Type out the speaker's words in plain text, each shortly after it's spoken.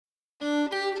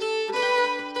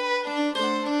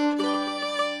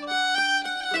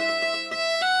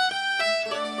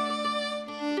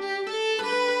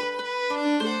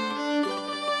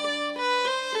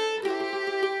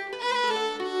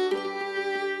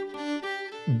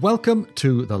Welcome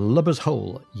to The Lubber's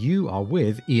Hole. You are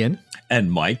with Ian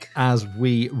and Mike as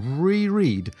we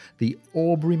reread the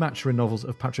Aubrey Maturin novels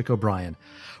of Patrick O'Brian.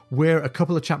 We're a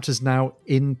couple of chapters now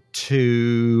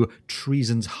into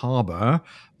Treasons Harbour.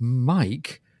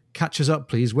 Mike, catch us up,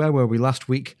 please. Where were we last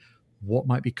week? What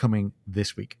might be coming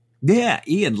this week? Yeah,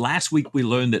 Ian, last week we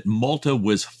learned that Malta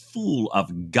was full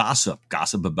of gossip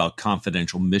about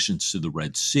confidential missions to the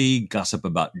Red Sea, gossip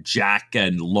about Jack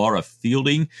and Laura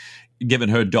Fielding, given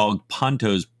her dog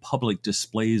Ponto's public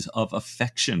displays of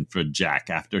affection for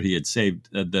Jack after he had saved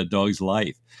the dog's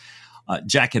life.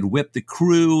 Jack had whipped the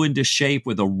crew into shape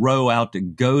with a row out to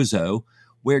Gozo,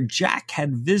 where Jack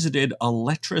had visited a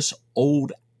lecherous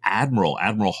old Admiral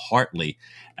Hartley,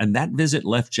 and that visit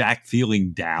left Jack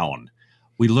feeling down.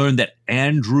 We learned that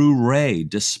Andrew Ray,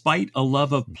 despite a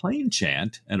love of plain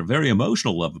chant, and a very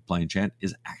emotional love of plain chant,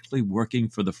 is actually working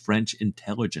for the French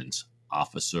intelligence,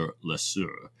 Officer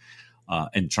Lesueur,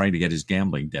 and trying to get his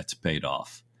gambling debts paid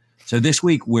off. So this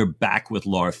week, we're back with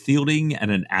Laura Fielding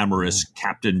and an amorous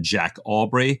Captain Jack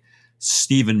Aubrey,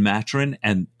 Stephen Maturin,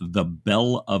 and the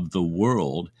Belle of the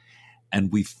World.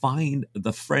 And we find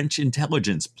the French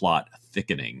intelligence plot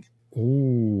thickening.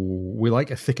 Ooh, we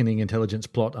like a thickening intelligence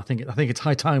plot. I think it's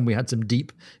high time we had some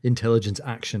deep intelligence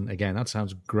action again. That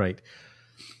sounds great.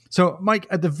 So, Mike,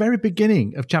 at the very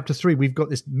beginning of chapter 3, we've got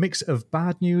this mix of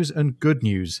bad news and good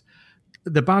news.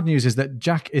 The bad news is that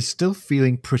Jack is still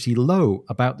feeling pretty low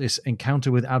about this encounter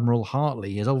with Admiral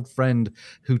Hartley, his old friend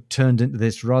who turned into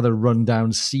this rather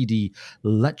run-down, seedy,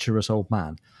 lecherous old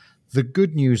man. The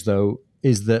good news, though,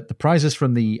 is that the prizes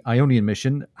from the Ionian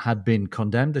mission had been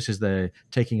condemned. This is the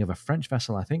taking of a French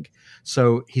vessel, I think.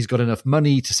 So he's got enough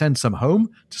money to send some home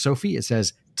to Sophie. It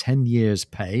says 10 years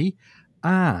pay,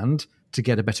 and to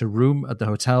get a better room at the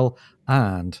hotel,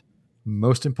 and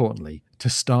most importantly, to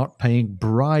start paying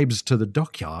bribes to the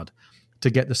dockyard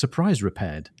to get the surprise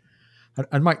repaired.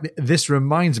 And Mike, this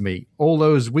reminds me, all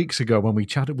those weeks ago when we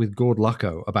chatted with Gord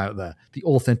Lucko about the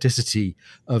authenticity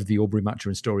of the Aubrey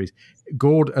Maturin stories,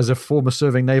 Gord, as a former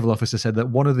serving naval officer, said that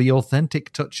one of the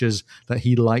authentic touches that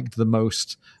he liked the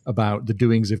most about the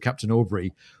doings of Captain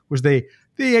Aubrey was the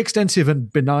extensive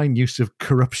and benign use of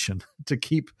corruption to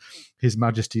keep His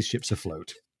Majesty's ships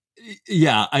afloat.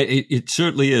 Yeah, it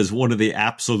certainly is one of the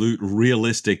absolute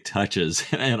realistic touches.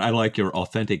 And I like your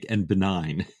authentic and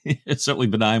benign. It's certainly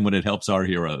benign when it helps our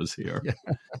heroes here. Yeah.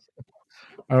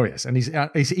 Oh, yes. And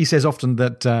he says often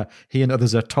that he and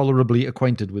others are tolerably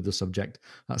acquainted with the subject.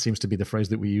 That seems to be the phrase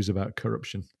that we use about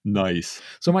corruption. Nice.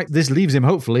 So, Mike, this leaves him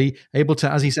hopefully able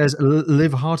to, as he says,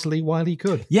 live heartily while he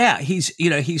could. Yeah, he's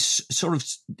sort of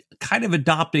kind of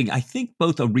adopting, I think,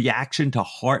 both a reaction to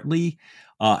Hartley,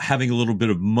 having a little bit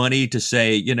of money to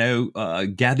say,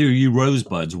 gather you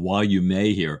rosebuds while you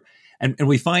may here. And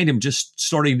we find him just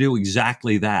starting to do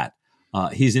exactly that.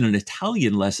 He's in an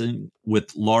Italian lesson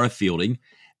with Laura Fielding,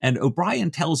 and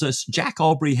O'Brian tells us Jack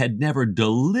Aubrey had never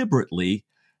deliberately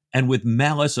and with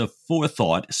malice of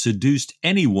forethought seduced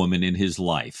any woman in his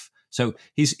life. So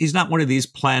he's not one of these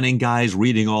planning guys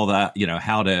reading all that,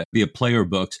 how to be a player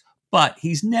books. But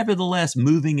he's nevertheless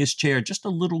moving his chair just a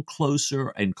little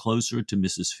closer and closer to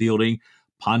Mrs. Fielding.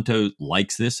 Ponto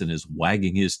likes this and is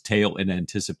wagging his tail in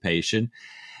anticipation.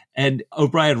 And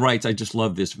O'Brian writes, I just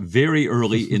love this, very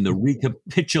early in the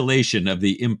recapitulation of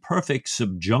the imperfect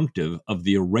subjunctive of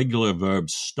the irregular verb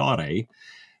stare,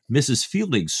 Mrs.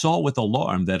 Fielding saw with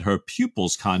alarm that her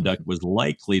pupil's conduct was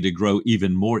likely to grow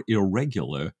even more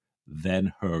irregular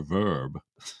than her verb.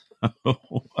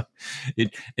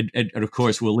 And of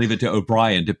course, we'll leave it to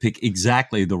O'Brian to pick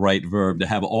exactly the right verb to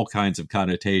have all kinds of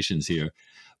connotations here.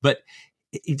 But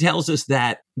he tells us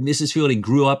that Mrs. Fielding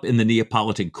grew up in the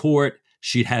Neapolitan court.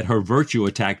 She'd had her virtue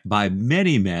attacked by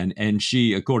many men, and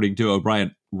she, according to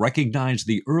O'Brian, recognized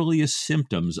the earliest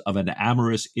symptoms of an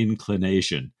amorous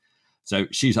inclination. So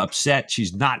she's upset.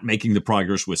 She's not making the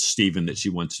progress with Stephen that she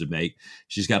wants to make.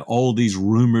 She's got all these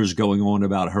rumors going on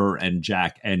about her and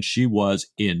Jack, and she was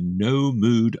in no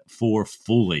mood for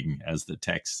fooling, as the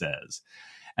text says.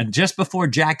 And just before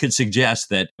Jack could suggest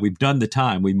that we've done the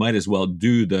time, we might as well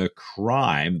do the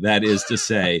crime, that is to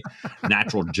say,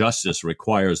 natural justice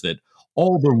requires that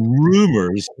all the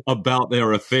rumors about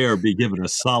their affair be given a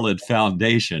solid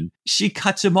foundation, she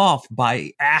cuts him off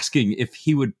by asking if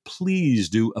he would please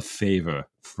do a favor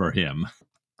for him.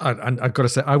 And I've got to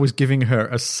say, I was giving her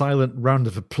a silent round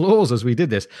of applause as we did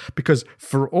this, because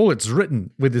for all it's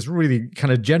written with this really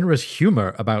kind of generous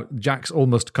humor about Jack's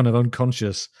almost kind of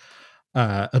unconscious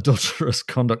adulterous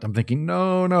conduct, I'm thinking,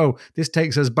 no, this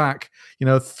takes us back,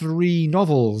 3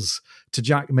 novels to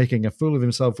Jack making a fool of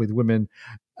himself with women.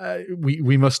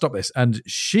 We must stop this. And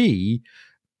she,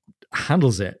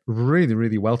 handles it really,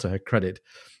 really well, to her credit.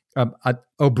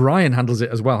 O'Brien handles it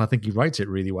as well. I think he writes it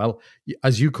really well.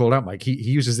 As you called out, Mike, he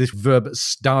uses this verb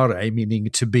stare, meaning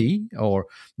to be, or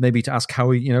maybe to ask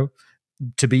how,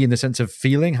 to be in the sense of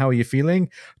feeling, how are you feeling?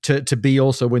 To be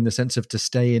also in the sense of to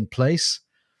stay in place.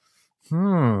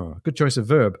 Good choice of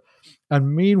verb.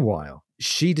 And meanwhile,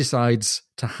 she decides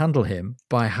to handle him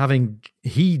by having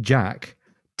Jack,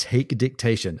 take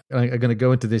dictation. I'm going to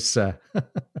go into this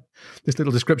this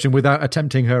little description without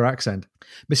attempting her accent.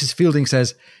 Mrs. Fielding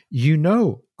says,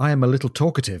 I am a little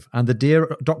talkative, and the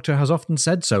dear doctor has often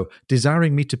said so,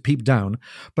 desiring me to peep down,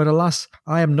 but alas,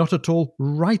 I am not at all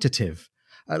writative,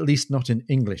 at least not in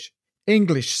English.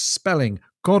 English spelling,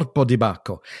 corpo di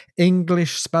bacco.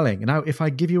 English spelling. Now, if I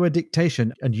give you a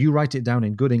dictation and you write it down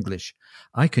in good English,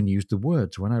 I can use the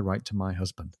words when I write to my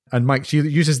husband. And Mike, she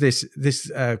uses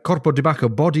this corpo di bacco,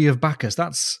 body of Bacchus.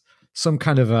 That's some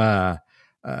kind of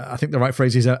I think the right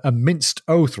phrase is a minced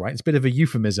oath, right? It's a bit of a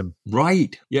euphemism.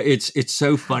 Right. Yeah, it's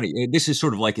so funny. This is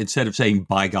sort of like, instead of saying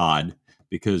by God,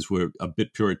 because we're a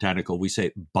bit puritanical, we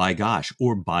say by gosh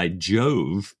or by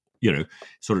Jove,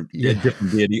 sort of a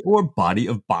different deity, or body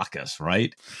of Bacchus,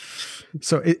 right?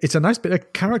 So it's a nice bit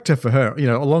of character for her,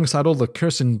 alongside all the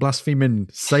cursing, blaspheming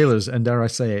sailors and, dare I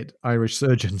say it, Irish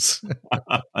surgeons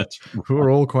who are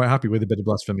all quite happy with a bit of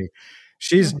blasphemy.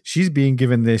 She's being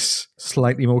given this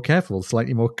slightly more careful,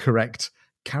 slightly more correct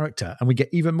character, and we get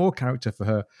even more character for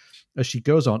her as she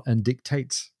goes on and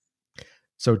dictates.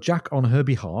 So Jack, on her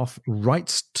behalf,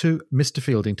 writes to Mr.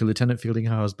 Fielding, to Lieutenant Fielding,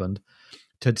 her husband,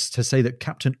 to say that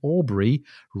Captain Aubrey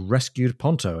rescued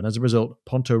Ponto. And as a result,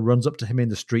 Ponto runs up to him in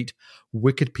the street.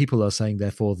 Wicked people are saying,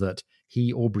 therefore, that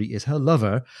he, Aubrey, is her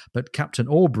lover, but Captain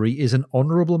Aubrey is an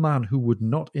honourable man who would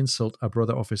not insult a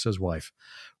brother officer's wife.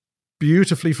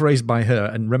 Beautifully phrased by her.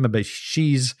 And remember,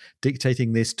 she's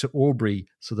dictating this to Aubrey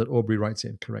so that Aubrey writes it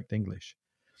in correct English.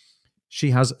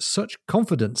 She has such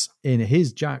confidence in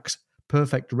Jack's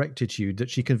perfect rectitude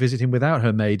that she can visit him without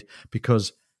her maid,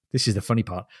 because this is the funny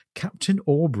part. Captain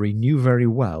Aubrey knew very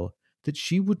well that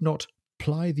she would not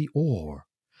ply the oar.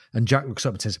 And Jack looks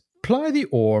up and says, "Ply the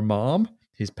oar, ma'am,"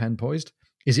 his pen poised.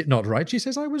 "Is it not right?" She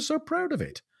says, "I was so proud of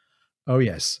it." "Oh,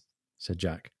 yes," said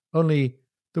Jack. "Only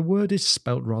the word is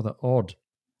spelt rather odd,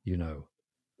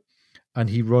 And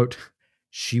he wrote,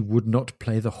 "She would not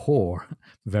play the whore,"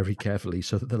 very carefully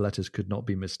so that the letters could not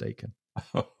be mistaken.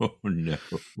 Oh, no.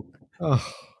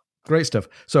 Oh, great stuff.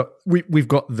 So we've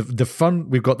got the fun,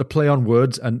 we've got the play on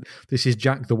words, and this is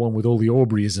Jack, the one with all the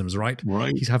Aubreyisms, right?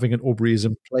 Right. He's having an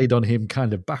Aubreyism played on him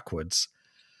kind of backwards.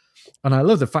 And I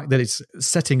love the fact that it's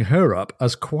setting her up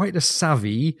as quite a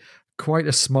savvy, quite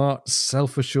a smart,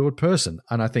 self-assured person.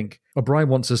 And I think O'Brien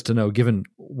wants us to know, given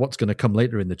what's going to come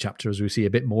later in the chapter, as we see a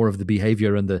bit more of the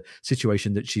behavior and the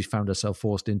situation that she's found herself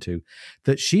forced into,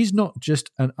 that she's not just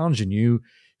an ingenue.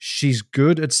 She's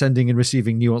good at sending and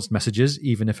receiving nuanced messages,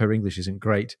 even if her English isn't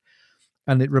great.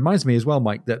 And it reminds me as well,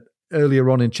 Mike, that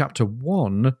earlier on in chapter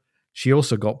 1, she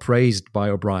also got praised by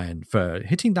O'Brien for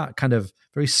hitting that kind of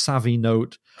very savvy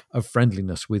note of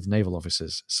friendliness with naval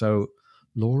officers. So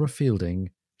Laura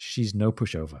Fielding, she's no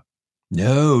pushover.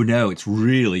 No, it's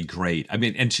really great. I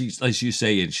mean, and she's, as you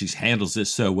say, and she handles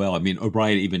this so well. I mean,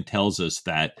 O'Brien even tells us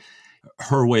that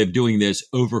her way of doing this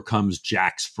overcomes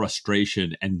Jack's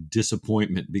frustration and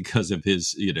disappointment because of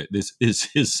his, this is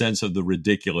his sense of the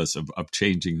ridiculous of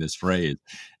changing this phrase.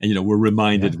 And, we're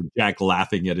reminded of Jack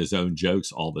laughing at his own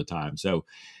jokes all the time. So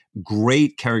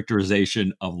great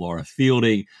characterization of Laura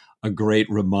Fielding, a great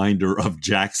reminder of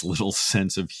Jack's little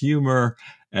sense of humor.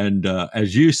 And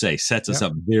as you say, sets us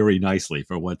up very nicely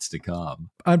for what's to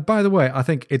come. And by the way, I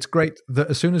think it's great that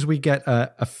as soon as we get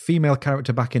a female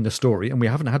character back in the story, and we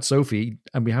haven't had Sophie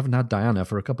and we haven't had Diana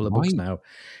for a couple of books now,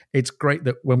 it's great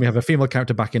that when we have a female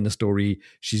character back in the story,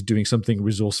 she's doing something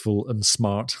resourceful and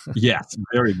smart. Yes,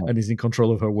 very much. And is in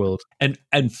control of her world. And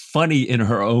funny in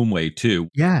her own way, too.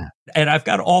 Yeah. And I've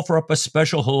got to offer up a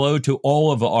special hello to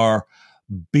all of our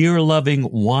beer-loving,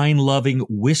 wine-loving,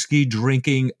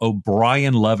 whiskey-drinking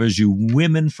O'Brien lovers, you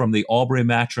women from the Aubrey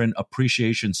Matron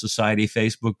Appreciation Society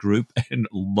Facebook group, and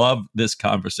love this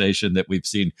conversation that we've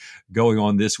seen going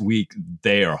on this week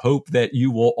there. Hope that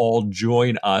you will all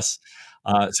join us,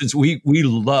 since we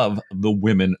love the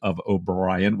women of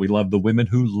O'Brien. We love the women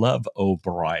who love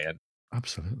O'Brien.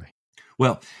 Absolutely.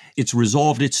 Well, it's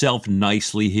resolved itself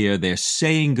nicely here. They're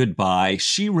saying goodbye.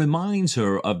 She reminds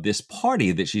her of this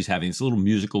party that she's having, this little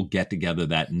musical get-together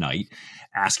that night.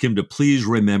 Ask him to please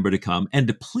remember to come and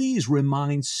to please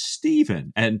remind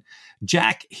Stephen. And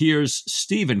Jack hears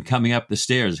Stephen coming up the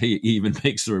stairs. He even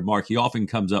makes the remark, he often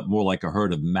comes up more like a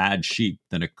herd of mad sheep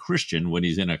than a Christian when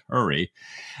he's in a hurry.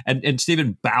 And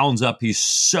Stephen bounds up. He's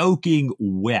soaking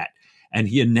wet. And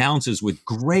he announces with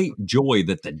great joy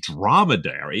that the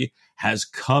dromedary has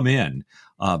come in.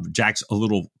 Jack's a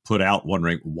little put out,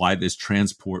 wondering why this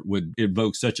transport would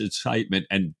evoke such excitement.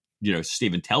 And,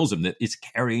 Stephen tells him that it's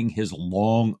carrying his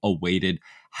long-awaited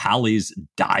Halley's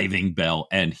diving bell.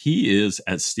 And he is,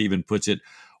 as Stephen puts it,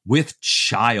 with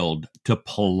child to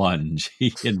plunge.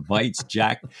 He invites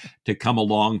Jack to come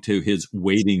along to his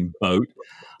waiting boat.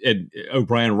 And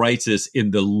O'Brien writes this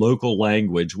in the local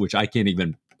language, which I can't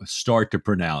even start to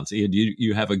pronounce. Ian,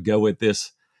 you have a go at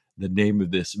this, the name of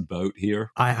this boat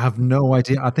here? I have no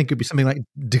idea. I think it'd be something like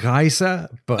Dreiser,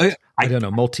 but I don't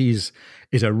know. Maltese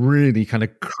is a really kind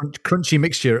of crunchy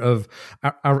mixture of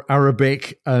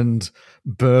Arabic and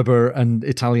Berber and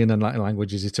Italian and Latin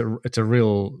languages. It's a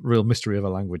real mystery of a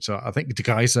language. So I think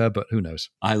Dreiser, but who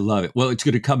knows? I love it. Well, it's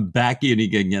going to come back in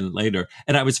again later.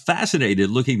 And I was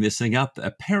fascinated looking this thing up.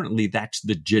 Apparently, that's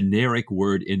the generic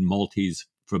word in Maltese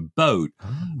for boat,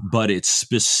 but it's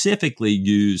specifically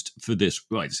used for this.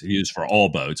 Well, it's used for all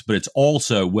boats, but it's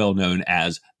also well known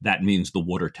as that means the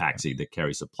water taxi that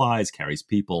carries supplies, carries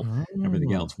people,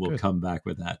 everything else. We'll come back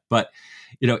with that. But,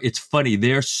 it's funny.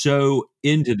 They're so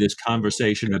into this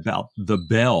conversation about the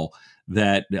bell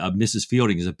that Mrs.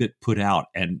 Fielding is a bit put out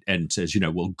and says,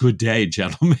 well, good day,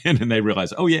 gentlemen. And they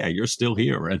realize, oh, yeah, you're still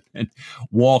here, and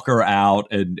walk her out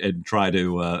and try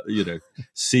to,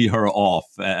 see her off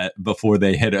before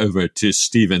they head over to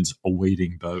Stephen's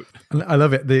awaiting boat. I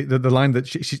love it. The line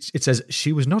that it says,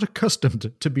 she was not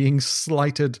accustomed to being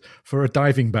slighted for a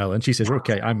diving bell. And she says,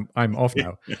 okay, I'm off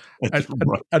now. Right.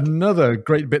 Another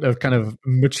great bit of kind of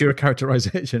mature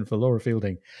characterization for Laura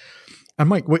Fielding. And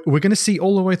Mike, we're going to see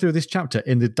all the way through this chapter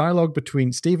in the dialogue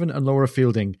between Stephen and Laura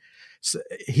Fielding,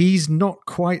 he's not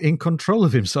quite in control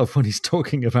of himself when he's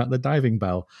talking about the diving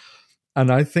bell. And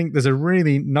I think there's a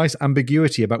really nice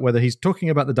ambiguity about whether he's talking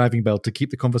about the diving bell to keep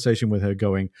the conversation with her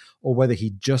going, or whether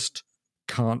he just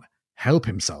can't help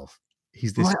himself.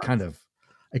 He's this kind of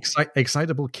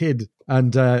excitable kid.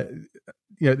 And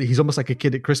he's almost like a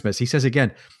kid at Christmas. He says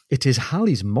again, it is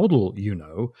Halley's model,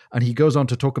 and he goes on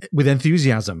to talk with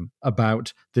enthusiasm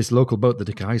about this local boat, the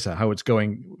De Kaiser, how it's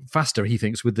going faster, he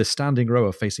thinks, with the standing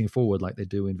rower facing forward like they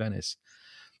do in Venice.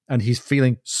 And he's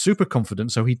feeling super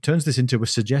confident, so he turns this into a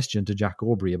suggestion to Jack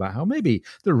Aubrey about how maybe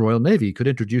the Royal Navy could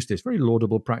introduce this very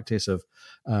laudable practice of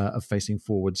facing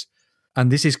forwards.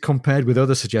 And this is compared with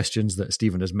other suggestions that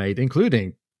Stephen has made,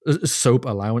 including soap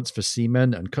allowance for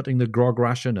seamen and cutting the grog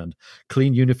ration and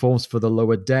clean uniforms for the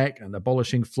lower deck and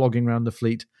abolishing flogging around the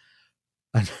fleet.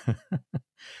 And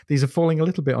these are falling a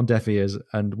little bit on deaf ears,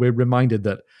 and we're reminded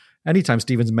that anytime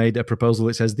Stephen's made a proposal,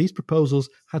 it says these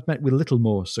proposals had met with little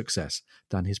more success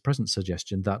than his present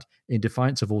suggestion that, in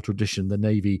defiance of all tradition, the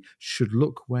Navy should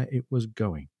look where it was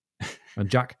going. And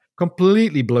Jack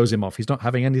completely blows him off. He's not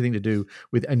having anything to do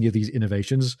with any of these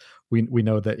innovations. We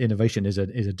know that innovation is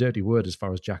a dirty word as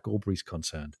far as Jack Aubrey's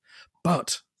concerned.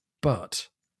 But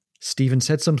Stephen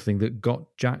said something that got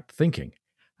Jack thinking.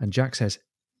 And Jack says,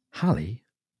 Halley?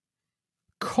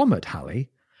 Comet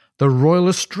Halley? The royal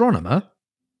astronomer?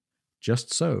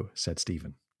 Just so, said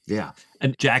Stephen. Yeah.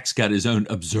 And Jack's got his own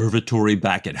observatory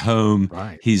back at home.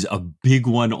 Right. He's a big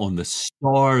one on the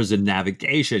stars and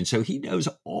navigation. So he knows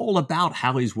all about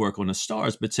Halley's work on the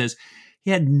stars, but says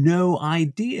he had no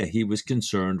idea he was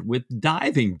concerned with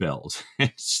diving bells.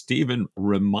 And Stephen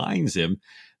reminds him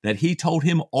that he told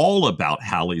him all about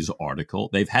Halley's article.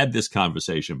 They've had this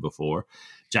conversation before.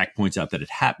 Jack points out that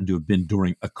it happened to have been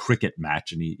during a cricket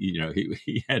match, and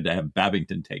he had to have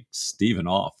Babington take Stephen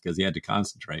off because he had to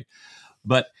concentrate.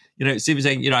 But, Stephen's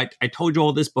saying, I told you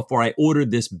all this before I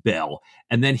ordered this bell.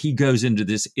 And then he goes into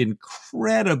this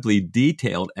incredibly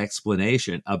detailed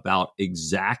explanation about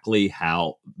exactly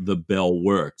how the bell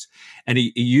works. And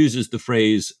he uses the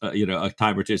phrase, a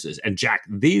time or two, says, and Jack,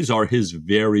 these are his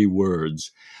very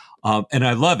words. And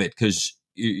I love it because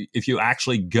if you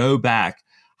actually go back,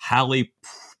 Halley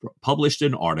published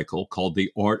an article called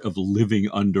The Art of Living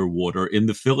Underwater in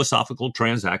the Philosophical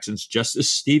Transactions, just as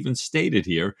Stephen stated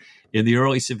here, in the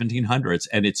early 1700s.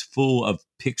 And it's full of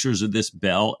pictures of this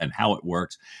bell and how it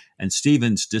works. And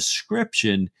Stephen's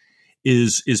description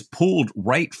is pulled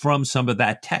right from some of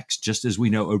that text, just as we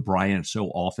know O'Brien so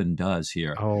often does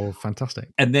here. Oh, fantastic.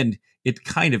 And then it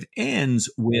kind of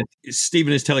ends with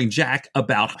Stephen is telling Jack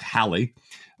about Hallie,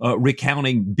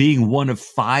 recounting being one of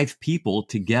 5 people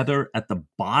together at the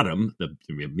bottom,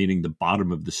 meaning the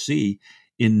bottom of the sea,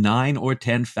 in 9 or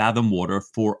 10 fathom water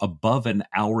for above an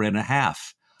hour and a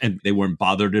half. And they weren't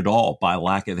bothered at all by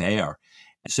lack of air.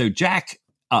 So Jack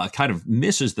kind of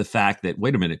misses the fact that,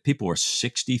 wait a minute, people are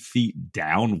 60 feet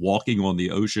down walking on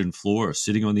the ocean floor or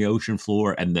sitting on the ocean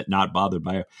floor and that not bothered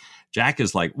by air. Jack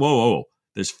is like, whoa,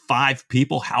 there's 5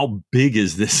 people. How big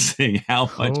is this thing? How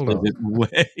much does it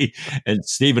weigh? And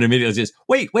Stephen immediately says,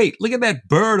 wait, look at that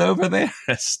bird over there.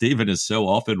 Stephen is so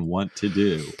often want to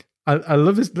do. I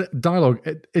love this dialogue.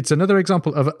 It's another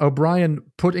example of O'Brien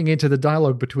putting into the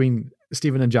dialogue between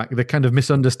Stephen and Jack the kind of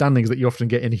misunderstandings that you often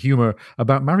get in humor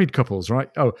about married couples, right?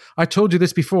 Oh, I told you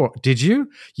this before. Did you?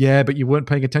 Yeah, but you weren't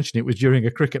paying attention. It was during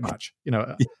a cricket match.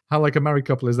 How like a married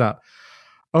couple is that?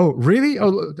 Oh, really?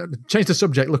 Oh, change the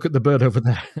subject. Look at the bird over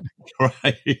there.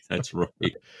 Right. That's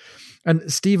right.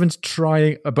 And Stephen's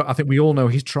trying, but I think we all know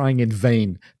he's trying in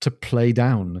vain to play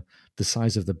down the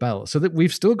size of the bell, so that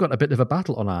we've still got a bit of a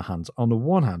battle on our hands. On the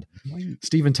one hand,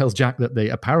 Stephen tells Jack that the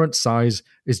apparent size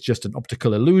is just an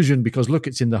optical illusion because, look,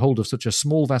 it's in the hold of such a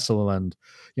small vessel, and,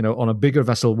 on a bigger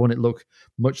vessel, won't it look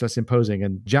much less imposing?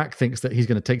 And Jack thinks that he's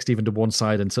going to take Stephen to one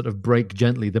side and sort of break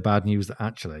gently the bad news that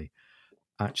actually,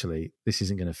 this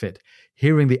isn't going to fit.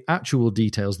 Hearing the actual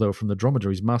details, though, from the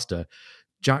dromedary's master,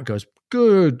 Jack goes,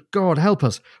 good God, help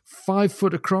us. 5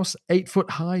 foot across, 8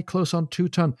 foot high, close on 2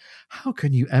 ton. How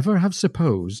can you ever have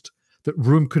supposed that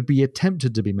room could be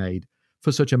attempted to be made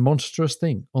for such a monstrous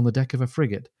thing on the deck of a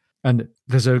frigate? And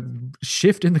there's a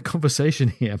shift in the conversation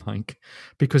here, Mike,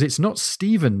 because it's not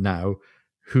Stephen now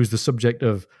who's the subject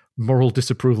of moral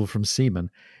disapproval from seamen.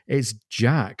 It's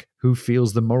Jack who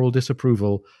feels the moral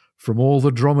disapproval from all the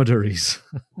dromedaries,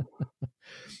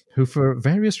 who, for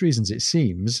various reasons, it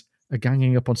seems, are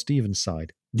ganging up on Stephen's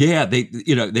side. Yeah, they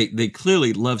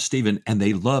clearly love Stephen, and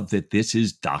they love that this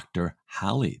is Dr.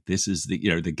 Hallie. This is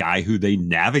the guy who they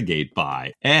navigate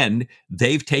by, and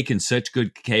they've taken such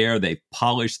good care. They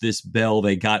polished this bell.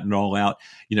 They got it all out.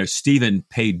 Stephen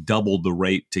paid double the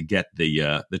rate to get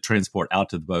the transport out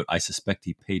to the boat. I suspect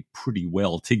he paid pretty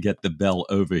well to get the bell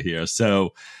over here.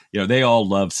 So, they all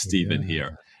love Stephen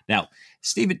here. Now,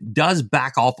 Stephen does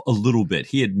back off a little bit.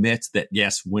 He admits that,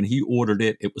 yes, when he ordered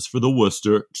it, it was for the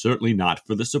Worcester, certainly not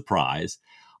for the Surprise.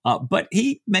 But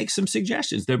he makes some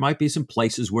suggestions. There might be some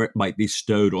places where it might be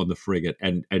stowed on the frigate,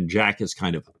 and Jack is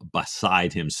kind of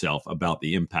beside himself about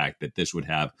the impact that this would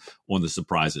have on the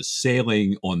Surprise's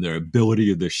sailing, on their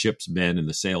ability of the ship's men and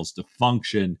the sails to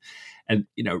function. And,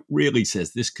 really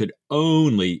says this could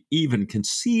only even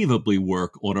conceivably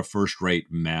work on a first-rate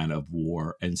man of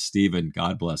war. And Stephen,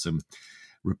 God bless him,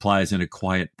 replies in a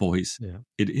quiet voice,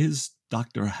 It is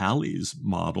Dr. Hallie's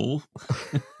model.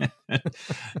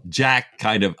 Jack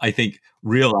kind of, I think,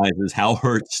 realizes how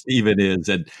hurt Stephen is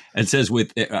and says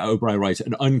with, O'Brien writes,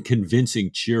 an unconvincing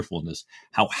cheerfulness,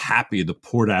 how happy the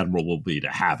port admiral will be to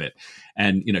have it.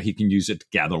 And, he can use it to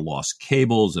gather lost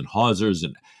cables and hawsers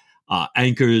and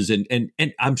anchors, and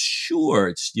I'm sure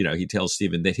it's, he tells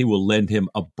Stephen that he will lend him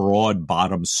a broad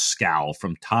bottom scow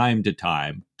from time to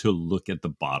time to look at the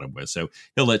bottom with. So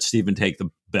he'll let Stephen take the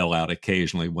bell out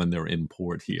occasionally when they're in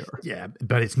port here. Yeah,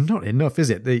 but it's not enough, is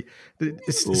it?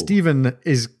 Stephen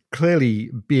is clearly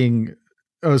being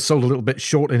sold a little bit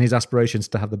short in his aspirations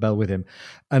to have the bell with him,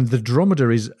 and the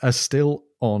dromedaries are still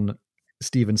on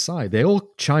Stephen's side. They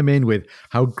all chime in with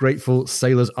how grateful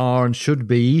sailors are and should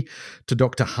be to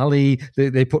Dr. Hallie.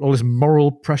 They put all this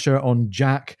moral pressure on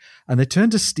Jack, and they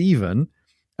turn to Stephen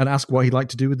and ask what he'd like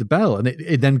to do with the bell. And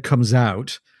it then comes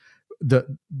out that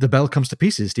the bell comes to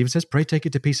pieces. Stephen says, pray take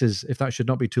it to pieces, if that should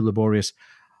not be too laborious.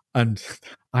 And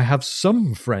I have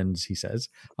some friends, he says,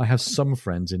 I have some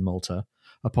friends in Malta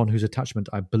upon whose attachment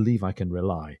I believe I can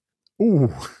rely.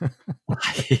 Ooh,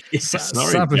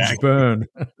 savage Jack. Burn.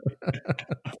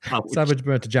 Savage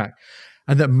burn to Jack.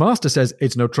 And that Master says,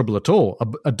 it's no trouble at all.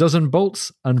 A dozen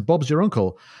bolts and Bob's your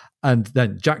uncle. And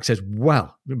then Jack says,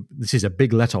 well, this is a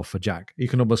big let-off for Jack. You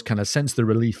can almost kind of sense the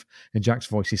relief in Jack's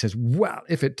voice. He says, well,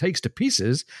 if it takes to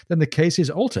pieces, then the case is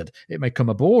altered. It may come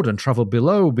aboard and travel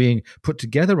below, being put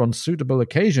together on suitable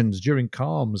occasions during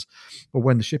calms or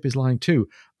when the ship is lying to.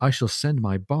 I shall send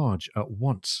my barge at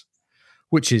once.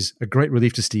 Which is a great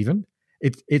relief to Stephen.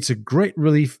 It's a great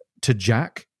relief to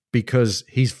Jack because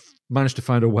he's managed to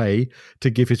find a way to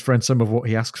give his friend some of what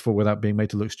he asks for without being made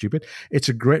to look stupid. It's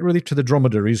a great relief to the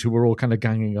dromedaries who were all kind of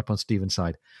ganging up on Stephen's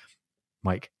side.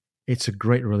 Mike, it's a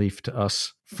great relief to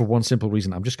us for one simple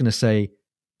reason. I'm just going to say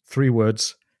 3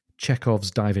 words: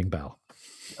 Chekhov's diving bell.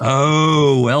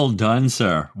 Oh, well done,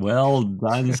 sir. Well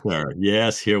done, sir.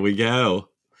 Yes, here we go.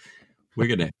 We're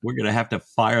gonna have to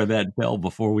fire that bell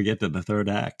before we get to the third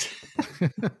act.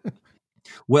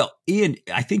 Well, Ian,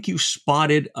 I think you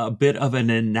spotted a bit of an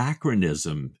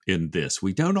anachronism in this.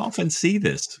 We don't often see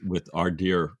this with our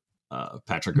dear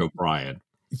Patrick O'Brian.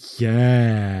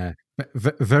 Yeah,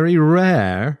 very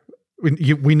rare.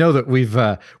 We know that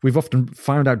we've often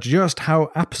found out just how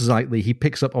appositely he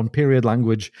picks up on period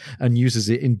language and uses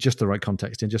it in just the right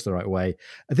context, in just the right way.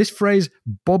 This phrase,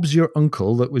 "Bob's your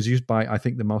uncle," that was used by, I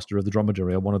think, the master of the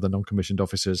dromedary or one of the non-commissioned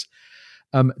officers,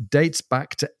 dates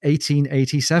back to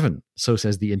 1887. So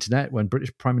says the internet, when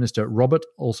British Prime Minister Robert,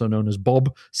 also known as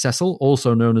Bob Cecil,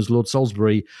 also known as Lord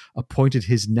Salisbury, appointed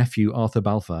his nephew Arthur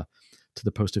Balfour to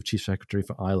the post of Chief Secretary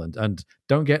for Ireland. And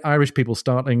don't get Irish people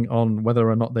starting on whether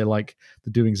or not they like the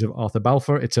doings of Arthur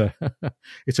Balfour. It's a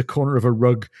it's a corner of a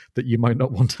rug that you might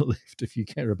not want to lift if you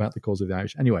care about the cause of the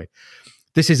Irish. Anyway,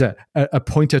 this is a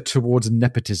pointer towards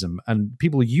nepotism, and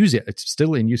people use it. It's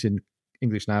still in use in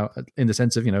English now, in the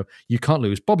sense of, you can't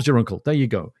lose. Bob's your uncle. There you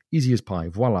go. Easy as pie.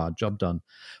 Voila, job done.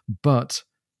 But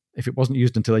if it wasn't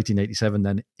used until 1887,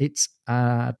 then it's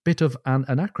a bit of an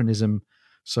anachronism.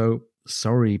 So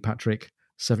sorry, Patrick,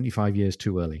 75 years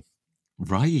too early.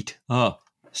 Right.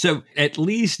 So at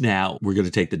least now we're going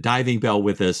to take the diving bell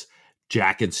with us.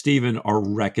 Jack and Stephen are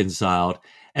reconciled.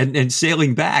 And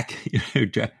sailing back,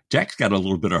 Jack's got a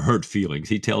little bit of hurt feelings.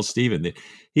 He tells Stephen that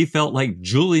he felt like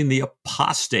Julian the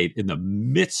Apostate in the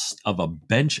midst of a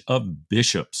bench of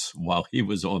bishops while he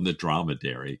was on the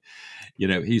dromedary.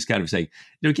 He's kind of saying,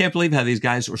 can't believe how these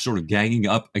guys were sort of ganging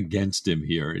up against him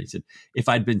here. And he said, if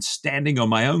I'd been standing on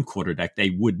my own quarterdeck,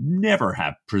 they would never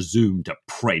have presumed to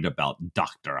prate about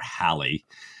Dr. Halley.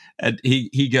 And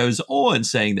he goes on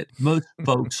saying that most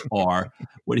folks are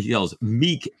what he calls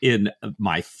meek in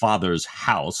my father's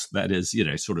house. That is,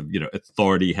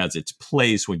 authority has its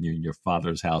place when you're in your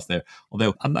father's house there.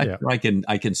 Although I'm not sure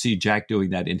I can see Jack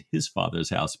doing that in his father's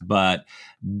house. But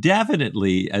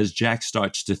definitely, as Jack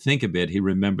starts to think a bit, he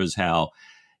remembers how,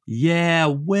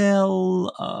 in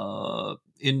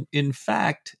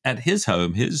fact, at his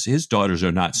home, his daughters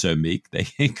are not so meek.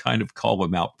 They kind of call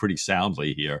him out pretty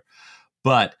soundly here.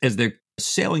 But as they're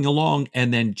sailing along,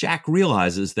 and then Jack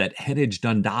realizes that Heneage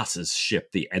Dundas's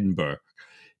ship, the Edinburgh,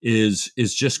 is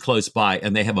just close by,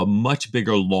 and they have a much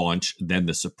bigger launch than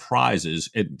the Surprises.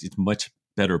 It's much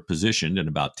better positioned in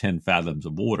about 10 fathoms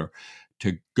of water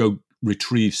to go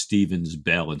retrieve Stephen's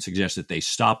bell, and suggests that they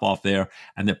stop off there,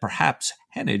 and that perhaps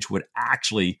Heneage would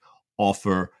actually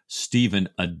offer Stephen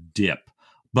a dip.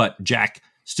 But Jack,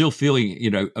 still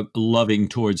feeling, loving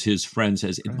towards his friend,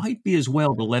 says it might be as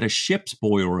well to let a ship's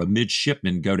boy or a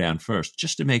midshipman go down first,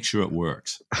 just to make sure it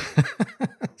works.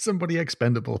 Somebody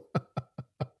expendable.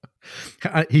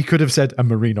 He could have said a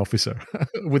Marine officer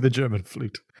with a German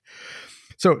flute.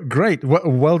 So great.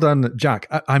 Well done, Jack.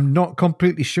 I'm not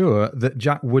completely sure that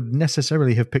Jack would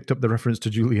necessarily have picked up the reference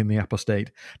to Julian the Apostate.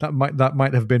 That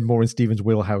might have been more in Stephen's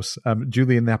wheelhouse.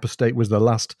 Julian the Apostate was the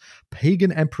last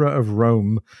pagan emperor of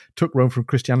Rome, took Rome from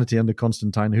Christianity under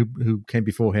Constantine, who came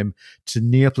before him, to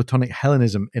Neoplatonic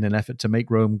Hellenism in an effort to make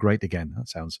Rome great again. That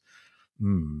sounds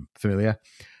familiar.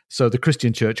 So the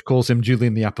Christian church calls him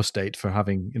Julian the Apostate for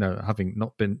having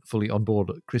not been fully on board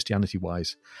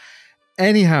Christianity-wise.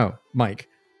 Anyhow, Mike,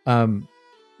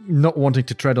 not wanting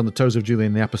to tread on the toes of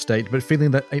Julian the Apostate, but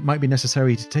feeling that it might be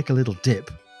necessary to take a little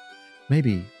dip,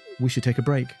 maybe we should take a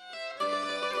break.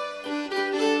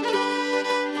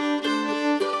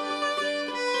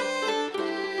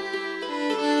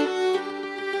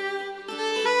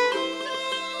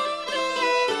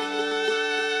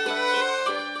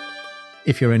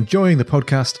 If you're enjoying the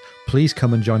podcast, please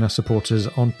come and join our supporters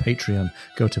on Patreon.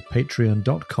 Go to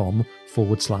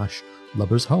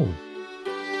patreon.com/Lubber's Hole.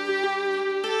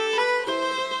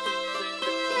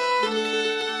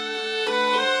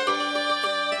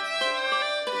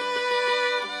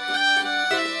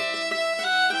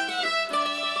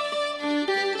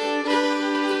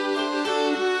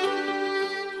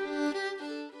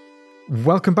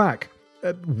 Welcome back.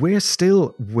 We're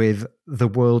still with the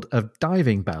world of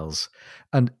diving bells.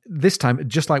 And this time,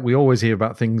 just like we always hear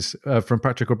about things from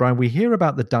Patrick O'Brian, we hear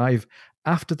about the dive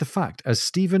after the fact, as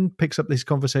Stephen picks up this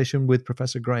conversation with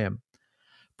Professor Graham.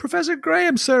 "Professor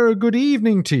Graham, sir, good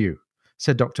evening to you,"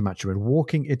 said Dr. Maturin,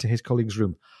 walking into his colleague's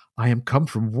room. "I am come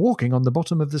from walking on the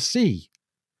bottom of the sea."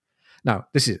 Now,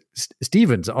 this is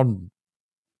Stephen's on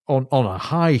a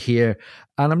high here,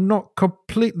 and I'm not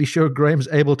completely sure Graham's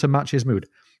able to match his mood.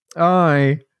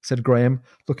 "Aye, said Graham,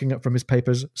 looking up from his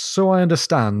papers. "So I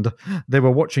understand they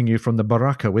were watching you from the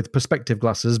baraka with perspective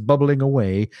glasses bubbling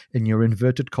away in your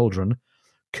inverted cauldron.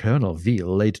 Colonel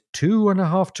Veal laid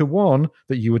 2.5 to 1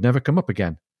 that you would never come up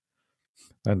again."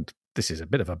 And this is a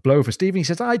bit of a blow for Stephen. He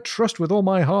says, "I trust with all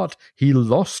my heart he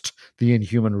lost, the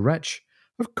inhuman wretch."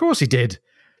 "Of course he did,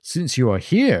 since you are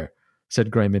here," said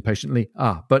Graham impatiently.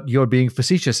 "But you're being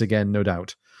facetious again, no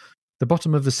doubt. The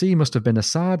bottom of the sea must have been a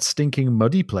sad, stinking,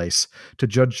 muddy place, to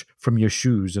judge from your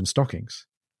shoes and stockings."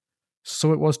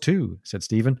 "So it was too," said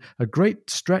Stephen, "a great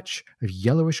stretch of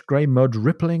yellowish-grey mud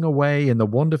rippling away in the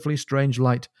wonderfully strange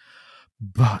light.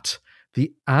 But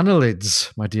the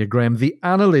annelids, my dear Graham, the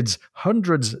annelids,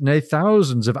 hundreds, nay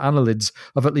thousands of annelids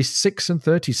of at least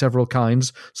 36 several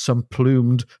kinds, some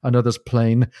plumed and others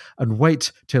plain. And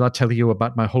wait till I tell you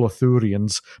about my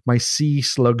holothurians, my sea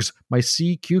slugs, my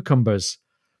sea cucumbers."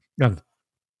 And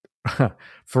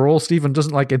for all Stephen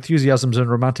doesn't like enthusiasms and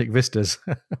romantic vistas,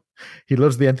 he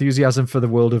loves the enthusiasm for the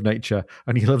world of nature,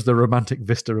 and he loves the romantic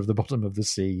vista of the bottom of the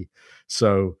sea.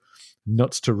 So,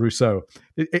 nuts to Rousseau.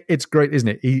 It's great,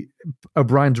 isn't it?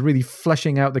 O'Brien's really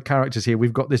fleshing out the characters here.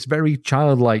 We've got this very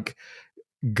childlike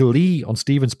glee on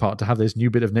Stephen's part to have this new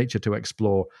bit of nature to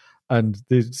explore, and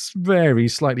this very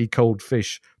slightly cold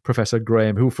fish, Professor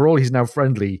Graham, who, for all he's now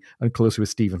friendly and close with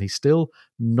Stephen, he's still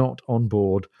not on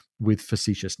board with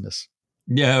facetiousness.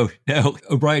 No.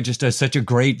 O'Brien just does such a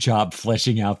great job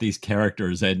fleshing out these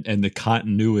characters and the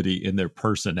continuity in their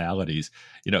personalities.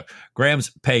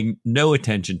 Graham's paying no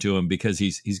attention to him because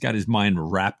he's got his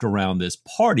mind wrapped around this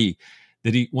party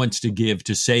that he wants to give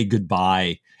to say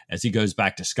goodbye as he goes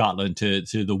back to Scotland to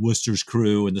the Worcester's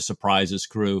crew and the Surprises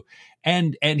crew.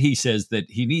 And he says that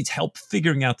he needs help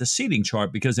figuring out the seating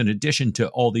chart because in addition to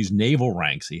all these naval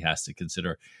ranks he has to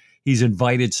consider, he's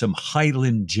invited some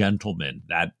Highland gentlemen,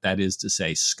 that is to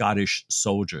say, Scottish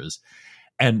soldiers.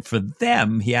 And for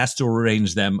them, he has to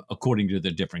arrange them according to the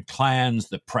different clans,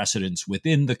 the precedents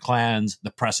within the clans,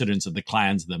 the precedents of the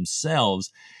clans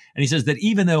themselves. And he says that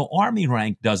even though army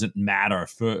rank doesn't matter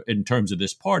in terms of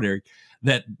this party,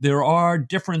 that there are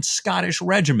different Scottish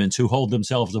regiments who hold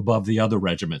themselves above the other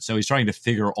regiments. So he's trying to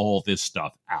figure all this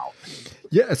stuff out.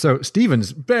 Yeah, so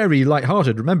Stephen's very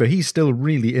lighthearted. Remember, he's still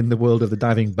really in the world of the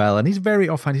diving bell, and he's very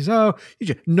offhand. He's, you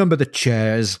just number the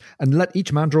chairs and let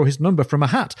each man draw his number from a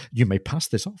hat. You may pass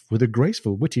this off with a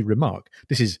graceful, witty remark.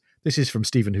 This is from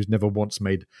Stephen, who's never once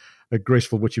made a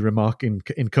graceful, witty remark in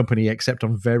company, except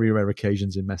on very rare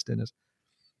occasions in mess dinners.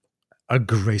 "A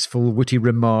graceful, witty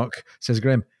remark," says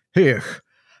Graham. "Here."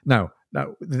 Now,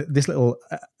 this little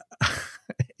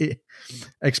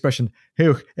expression,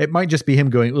 "here," it might just be him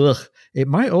going, "ugh." It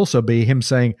might also be him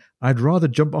saying, "I'd rather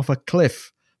jump off a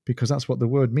cliff," because that's what the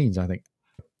word means, I think.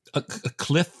 A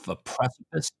cliff, a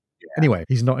precipice. Yeah. Anyway,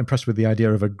 he's not impressed with the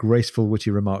idea of a graceful,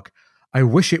 witty remark. "I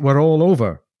wish it were all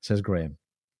over," says Graham.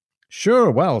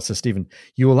 "Sure, well," says Stephen,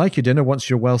 "you will like your dinner once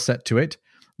you're well set to it,"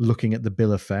 looking at the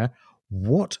bill of fare.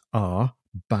 "What are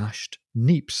bashed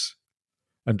neeps?"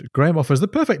 And Graham offers the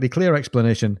perfectly clear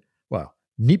explanation. "Well,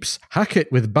 neeps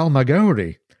hacket with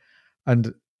balmagowrie."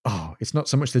 And, it's not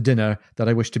so much the dinner that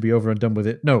I wish to be over and done with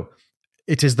it. No,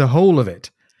 it is the whole of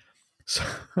it.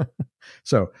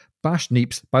 So bashed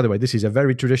neeps, by the way, this is a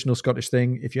very traditional Scottish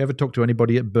thing. If you ever talk to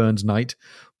anybody at Burns Night,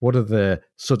 what are the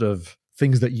sort of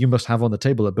things that you must have on the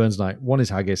table at Burns Night? One is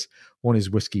haggis, one is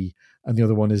whiskey, and the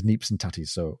other one is neeps and tatties.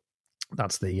 So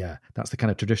that's the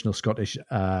kind of traditional Scottish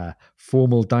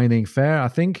formal dining fare, I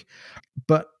think.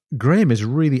 But Graham is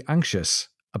really anxious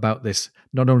about this.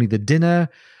 Not only the dinner,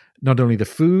 not only the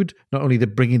food, not only the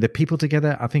bringing the people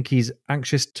together. I think he's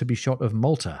anxious to be shot of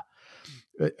Malta.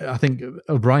 I think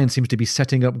O'Brien seems to be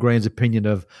setting up Graham's opinion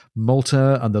of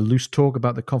Malta and the loose talk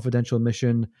about the confidential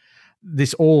mission.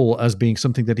 This all as being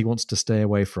something that he wants to stay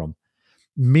away from.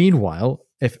 Meanwhile,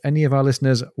 if any of our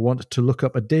listeners want to look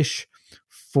up a dish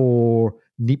for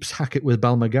neeps hacket with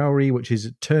balmagowrie, which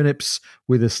is turnips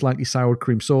with a slightly sour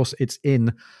cream sauce, it's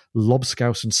in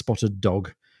Lobscouse and Spotted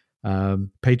Dog,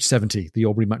 page 70, the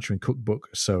Aubrey Maturin cookbook.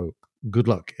 So good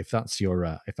luck if that's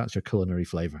your culinary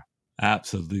flavor.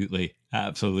 Absolutely.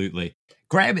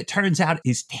 Graham, it turns out,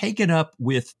 is taken up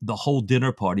with the whole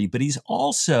dinner party, but he's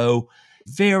also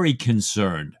very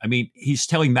concerned. I mean, he's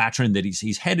telling Maturin that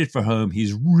he's headed for home.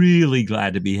 He's really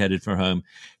glad to be headed for home.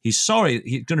 He's sorry.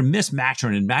 He's going to miss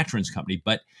Maturin and Maturin's company,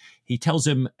 but he tells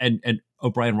him, and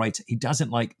O'Brien writes, he doesn't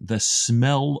like the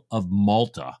smell of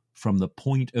Malta from the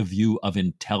point of view of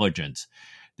intelligence.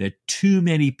 There are too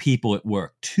many people at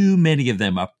work. Too many of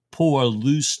them are poor,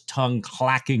 loose-tongued,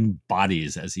 clacking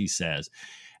bodies, as he says.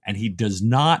 And he does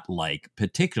not like,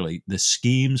 particularly, the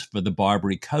schemes for the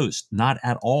Barbary Coast. Not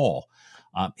at all.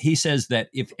 He says that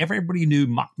if everybody knew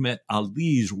Mahmet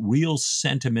Ali's real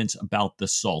sentiments about the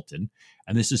Sultan,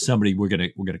 and this is somebody we're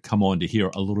gonna come on to hear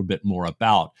a little bit more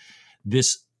about,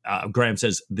 this Graham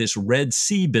says this Red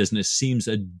Sea business seems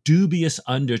a dubious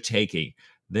undertaking.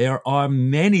 There are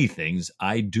many things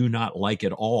I do not like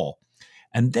at all.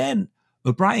 And then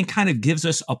O'Brien kind of gives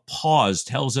us a pause,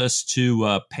 tells us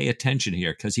to pay attention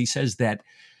here, because he says that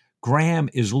Graham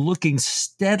is looking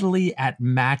steadily at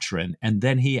Matron, and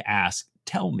then he asks,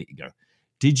 tell me,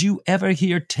 did you ever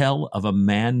hear tell of a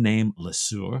man named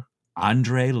Lesueur,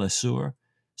 Andre Lesueur?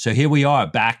 So here we are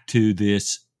back to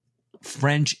this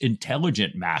French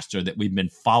intelligent master that we've been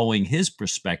following his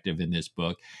perspective in this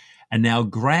book. And now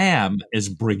Graham is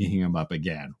bringing him up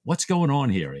again. What's going on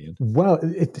here, Ian? Well,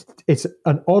 it's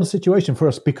an odd situation for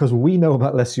us because we know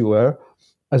about Lesueur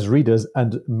as readers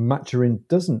and Maturin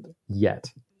doesn't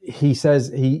yet. He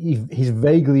says he's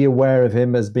vaguely aware of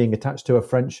him as being attached to a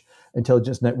French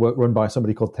intelligence network run by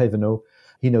somebody called Thévenot.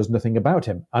 He knows nothing about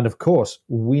him. And of course,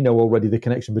 we know already the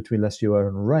connection between Lesueur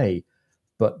and Ray,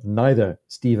 but neither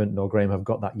Stephen nor Graham have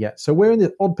got that yet. So we're in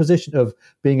the odd position of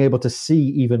being able to see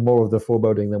even more of the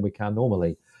foreboding than we can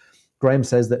normally. Graham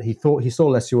says that he thought he saw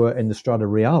Lesueur in the Strada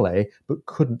Reale, but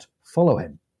couldn't follow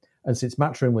him. And since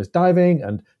Maturin was diving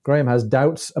and Graham has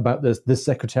doubts about this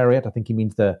secretariat, I think he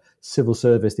means the civil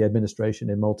service, the administration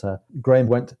in Malta, Graham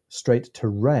went straight to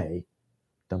Ray.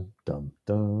 Dum, dum,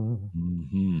 dum.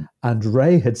 Mm-hmm. And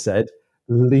Ray had said,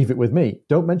 leave it with me.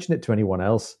 Don't mention it to anyone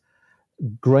else.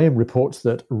 Graham reports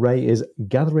that Ray is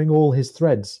gathering all his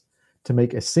threads to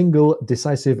make a single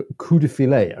decisive coup de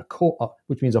filet,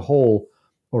 which means a haul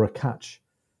or a catch.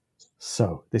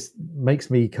 So this makes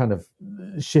me kind of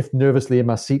shift nervously in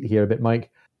my seat here a bit,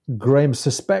 Mike. Graham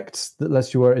suspects that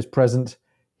Lesueur is present.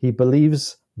 He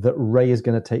believes that Ray is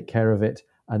going to take care of it,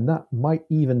 and that might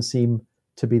even seem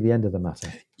to be the end of the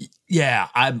matter. Yeah,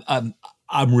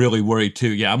 I'm really worried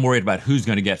too. Yeah, I'm worried about who's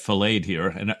going to get filleted here,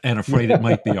 and afraid it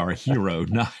might be our hero,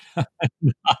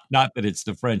 not that it's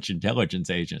the French intelligence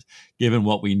agents, given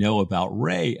what we know about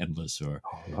Ray and Lesueur.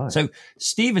 Right. So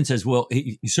Stephen says, well,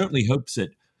 he certainly hopes that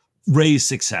Ray's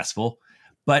successful,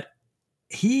 but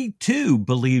he too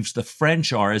believes the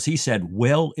French are, as he said,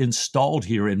 well installed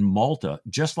here in Malta,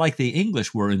 just like the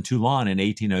English were in Toulon in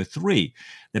 1803.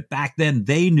 That back then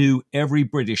they knew every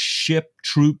British ship,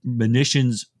 troop,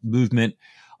 munitions movement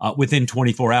within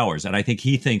 24 hours. And I think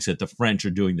he thinks that the French are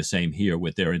doing the same here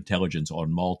with their intelligence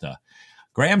on Malta.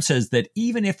 Graham says that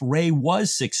even if Ray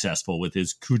was successful with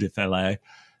his coup de filet,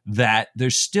 that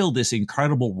there's still this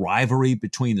incredible rivalry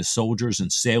between the soldiers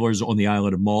and sailors on the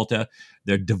island of Malta.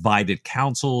 There are divided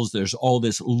councils. There's all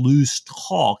this loose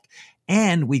talk.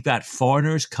 And we've got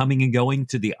foreigners coming and going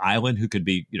to the island who could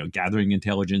be, gathering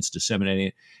intelligence, disseminating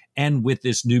it. And with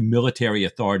this new military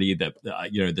authority,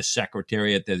 the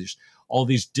secretariat, there's all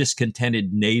these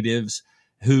discontented natives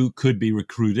who could be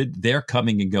recruited. They're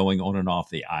coming and going on and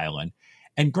off the island.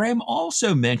 And Graham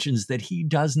also mentions that he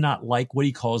does not like what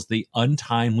he calls the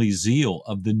untimely zeal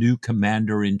of the new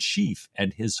commander-in-chief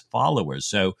and his followers.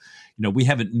 So, we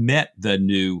haven't met the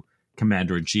new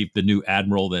commander-in-chief, the new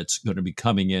admiral that's going to be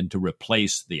coming in to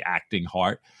replace the acting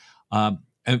Hart.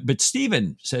 But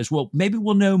Stephen says, well, maybe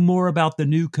we'll know more about the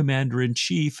new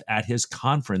commander-in-chief at his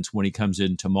conference when he comes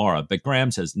in tomorrow. But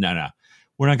Graham says, no,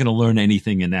 we're not going to learn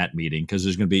anything in that meeting because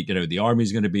there's going to be, the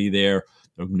Army's going to be there.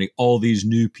 There are going to be all these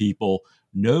new people.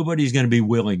 Nobody's going to be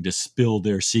willing to spill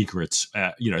their secrets,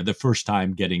 the first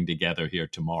time getting together here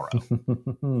tomorrow.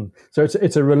 So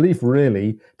it's a relief,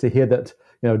 really, to hear that,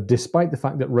 despite the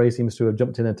fact that Ray seems to have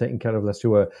jumped in and taken care of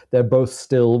Lesueur, they're both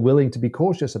still willing to be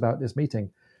cautious about this meeting.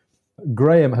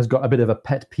 Graham has got a bit of a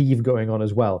pet peeve going on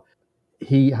as well.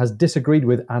 He has disagreed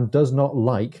with and does not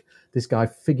like this guy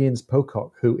Figgins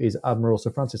Pocock, who is Admiral Sir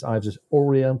Francis Ives'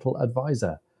 Oriental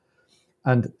advisor.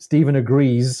 And Stephen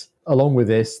agrees, along with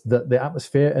this, that the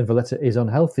atmosphere in Valletta is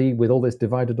unhealthy with all this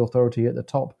divided authority at the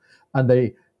top. And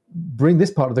they bring this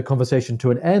part of the conversation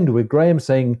to an end with Graham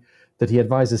saying that he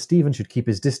advises Stephen should keep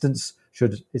his distance,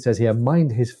 should, it says here,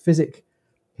 mind his physic,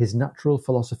 his natural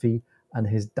philosophy, and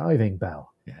his diving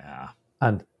bell. Yeah.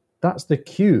 And that's the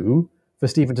cue for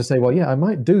Stephen to say, well, yeah, I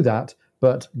might do that.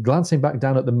 But glancing back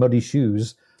down at the muddy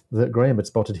shoes that Graham had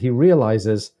spotted, he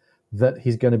realizes that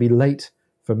he's going to be late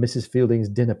for Mrs. Fielding's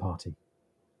dinner party.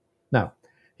 Now,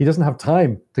 he doesn't have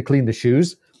time to clean the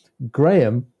shoes.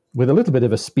 Graham, with a little bit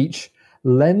of a speech,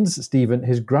 lends Stephen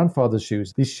his grandfather's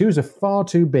shoes. These shoes are far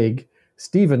too big.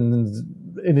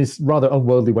 Stephen, in his rather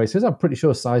unworldly way, says, I'm pretty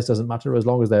sure size doesn't matter as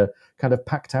long as they're kind of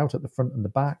packed out at the front and the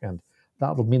back, and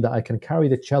that'll mean that I can carry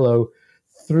the cello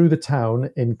through the town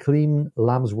in clean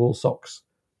lamb's wool socks.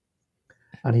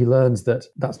 And he learns that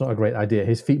that's not a great idea.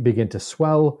 His feet begin to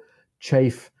swell,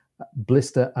 chafe,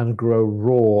 blister, and grow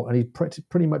raw. And he's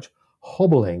pretty much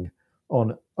hobbling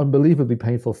on unbelievably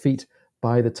painful feet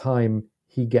by the time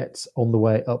he gets on the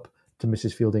way up to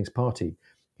Mrs. Fielding's party.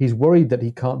 He's worried that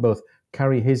he can't both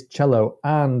carry his cello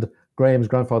and Graham's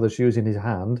grandfather's shoes in his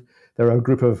hand. There are a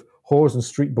group of whores and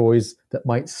street boys that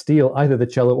might steal either the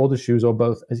cello or the shoes or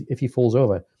both if he falls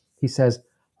over. He says,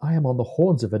 I am on the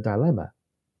horns of a dilemma.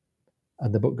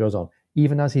 And the book goes on.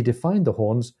 Even as he defined the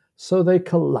horns, so they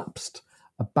collapsed.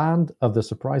 A band of the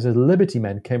surprises Liberty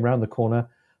men came round the corner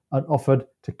and offered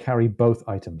to carry both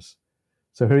items.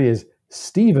 So here he is,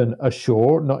 Stephen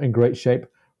ashore, not in great shape,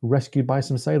 rescued by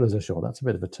some sailors ashore. That's a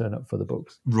bit of a turn up for the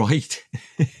books. Right.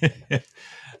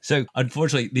 So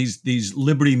unfortunately, these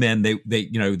Liberty men,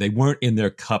 they weren't in their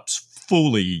cups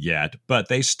fully yet, but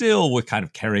they still were kind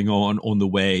of carrying on the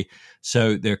way.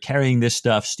 So they're carrying this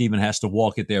stuff. Stephen has to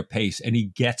walk at their pace, and he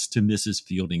gets to Mrs.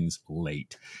 Fielding's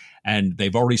late. And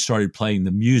they've already started playing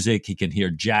the music. He can hear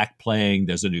Jack playing.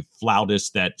 There's a new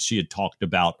flautist that she had talked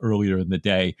about earlier in the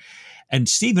day. And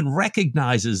Stephen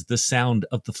recognizes the sound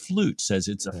of the flute, says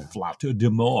it's a flauto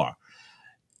d'amore.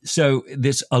 So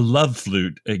this a love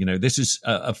flute, this is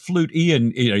a flute.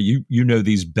 Ian, you know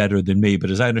these better than me, but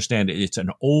as I understand it, it's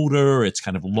an older, it's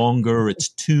kind of longer, it's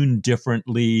tuned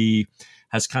differently,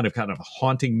 has kind of a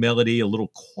haunting melody, a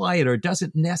little quieter,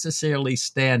 doesn't necessarily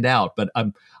stand out, but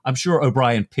I'm sure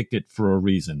O'Brien picked it for a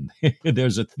reason.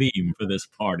 There's a theme for this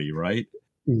party, right?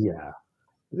 Yeah.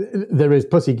 There is,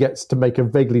 plus he gets to make a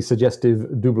vaguely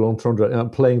suggestive double entendre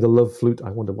playing the love flute. I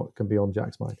wonder what can be on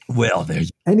Jack's mind. Well,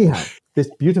 there's... Anyhow, this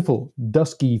beautiful,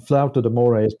 dusky flauto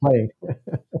d'amore is playing.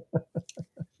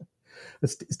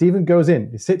 Stephen goes in,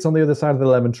 he sits on the other side of the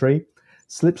lemon tree,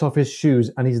 slips off his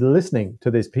shoes, and he's listening to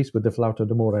this piece with the flauto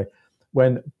d'amore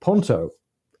when Ponto,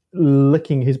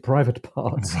 licking his private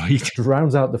parts,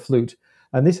 drowns out the flute.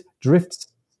 And this drifts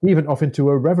Stephen off into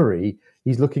a reverie.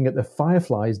 He's looking at the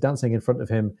fireflies dancing in front of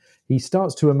him. He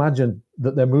starts to imagine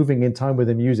that they're moving in time with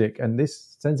the music, and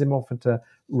this sends him off into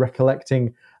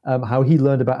recollecting how he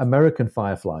learned about American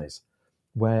fireflies,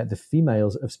 where the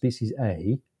females of species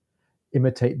A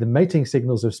imitate the mating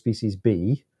signals of species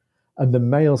B, and the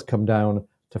males come down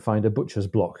to find a butcher's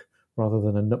block rather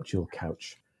than a nuptial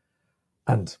couch.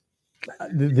 And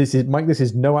this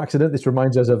is no accident. This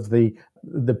reminds us of the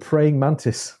praying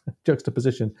mantis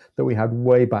juxtaposition that we had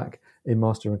way back in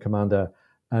Master and Commander,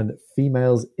 and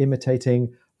females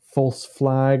imitating false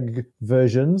flag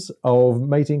versions of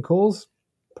mating calls.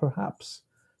 Perhaps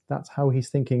that's how he's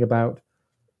thinking about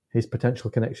his potential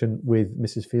connection with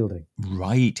Mrs. Fielding.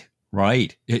 Right.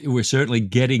 We're certainly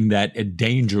getting that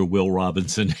danger, Will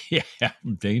Robinson. Yeah,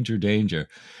 danger.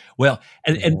 Well,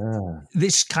 and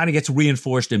this kind of gets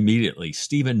reinforced immediately.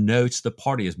 Stephen notes the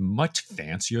party is much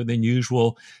fancier than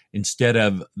usual. Instead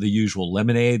of the usual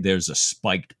lemonade, there's a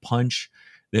spiked punch.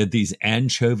 There are these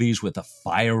anchovies with a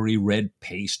fiery red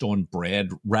paste on bread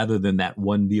rather than that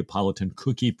one Neapolitan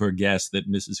cookie per guest that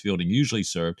Mrs. Fielding usually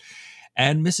served.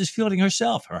 And Mrs. Fielding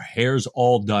herself, her hair's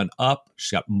all done up.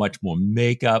 She's got much more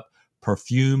makeup,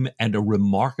 perfume, and a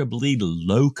remarkably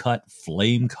low-cut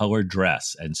flame-colored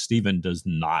dress. And Stephen does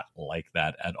not like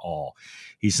that at all.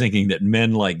 He's thinking that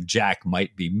men like Jack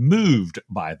might be moved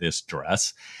by this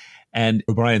dress. And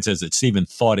O'Brien says that Stephen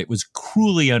thought it was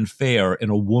cruelly unfair in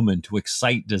a woman to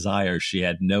excite desires she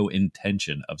had no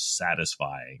intention of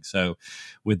satisfying. So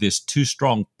with this too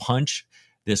strong punch,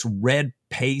 this red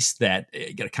paste that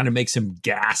kind of makes him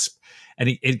gasp, and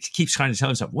he keeps trying to tell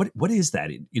himself, what is that?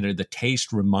 The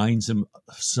taste reminds him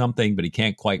of something, but he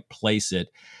can't quite place it.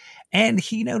 And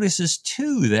he notices,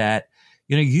 too, that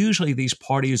usually these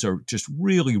parties are just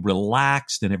really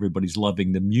relaxed and everybody's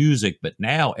loving the music, but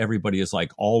now everybody is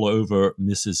like all over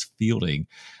Mrs. Fielding.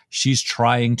 She's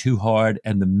trying too hard,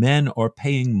 and the men are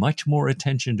paying much more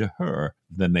attention to her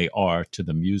than they are to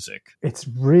the music. It's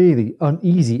really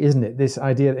uneasy, isn't it? This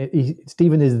idea,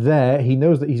 Stephen is there. He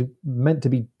knows that he's meant to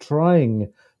be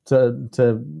trying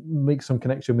to make some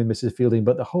connection with Mrs. Fielding,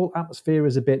 but the whole atmosphere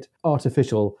is a bit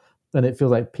artificial, and it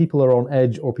feels like people are on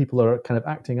edge or people are kind of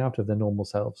acting out of their normal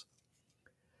selves.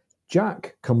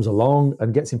 Jack comes along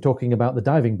and gets him talking about the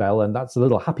diving bell, and that's a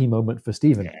little happy moment for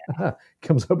Stephen. Yeah.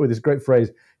 Comes up with this great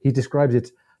phrase. He describes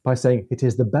it by saying, "It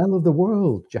is the bell of the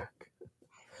world, Jack."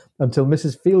 Until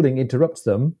Mrs. Fielding interrupts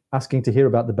them, asking to hear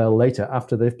about the bell later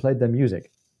after they've played their music.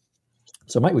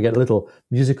 So, Mike, we get a little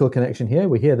musical connection here.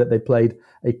 We hear that they played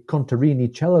a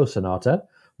Contarini cello sonata,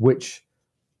 which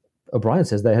O'Brien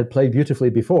says they had played beautifully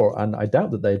before, and I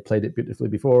doubt that they had played it beautifully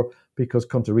before because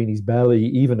Contarini's barely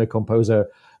even a composer.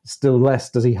 Still less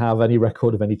does he have any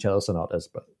record of any cello sonatas,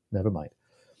 but never mind.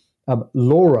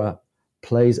 Laura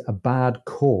plays a bad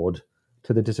chord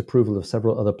to the disapproval of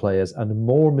several other players, and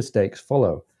more mistakes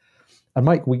follow. And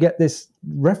Mike, we get this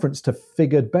reference to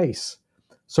figured bass.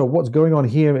 So what's going on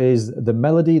here is the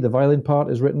melody, the violin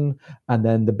part is written, and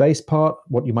then the bass part,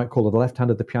 what you might call the left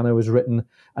hand of the piano, is written,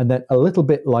 and then a little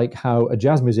bit like how a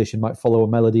jazz musician might follow a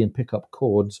melody and pick up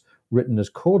chords written as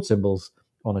chord symbols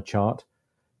on a chart.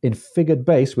 In figured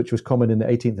bass, which was common in the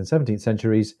 18th and 17th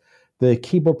centuries, the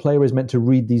keyboard player is meant to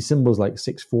read these symbols like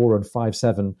 6/4 and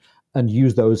 5/7 and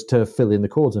use those to fill in the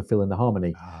chords and fill in the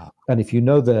harmony. And if you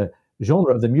know the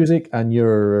genre of the music and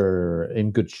you're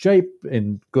in good shape,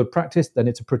 in good practice, then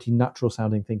it's a pretty natural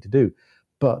sounding thing to do.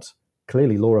 But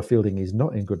clearly Laura Fielding is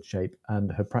not in good shape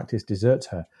and her practice deserts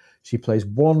her. She plays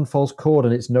one false chord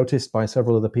and it's noticed by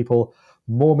several other people.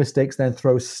 More mistakes then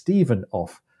throw Stephen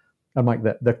off. And Mike,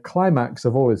 the climax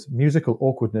of all this musical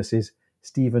awkwardness is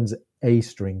Stephen's A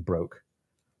string broke.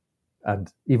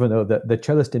 And even though the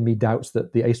cellist in me doubts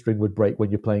that the A string would break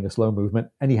when you're playing a slow movement,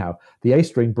 anyhow, the A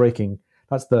string breaking,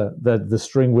 that's the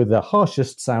string with the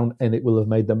harshest sound, and it will have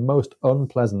made the most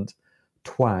unpleasant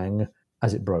twang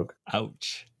as it broke.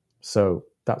 Ouch. So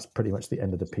that's pretty much the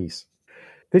end of the piece.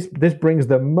 This brings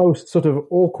the most sort of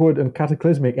awkward and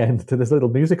cataclysmic end to this little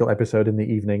musical episode in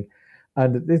the evening.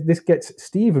 And this gets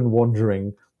Stephen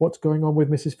wondering what's going on with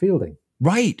Mrs. Fielding.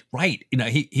 Right. You know,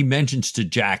 he mentions to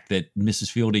Jack that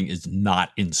Mrs. Fielding is not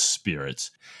in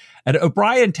spirits. And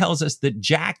O'Brien tells us that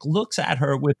Jack looks at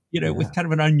her with kind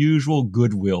of an unusual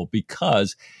goodwill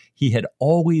because he had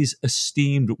always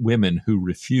esteemed women who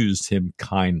refused him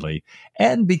kindly.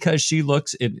 And because she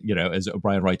looks, as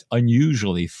O'Brien writes,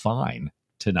 unusually fine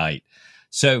tonight.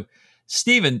 So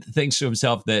Stephen thinks to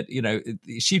himself that,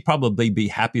 she'd probably be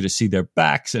happy to see their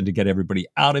backs and to get everybody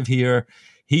out of here.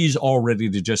 He's all ready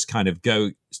to just kind of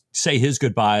go say his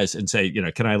goodbyes and say,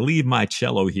 can I leave my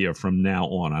cello here from now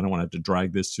on? I don't want to have to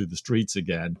drag this through the streets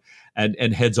again,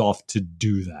 and heads off to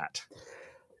do that.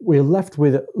 We're left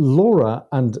with Laura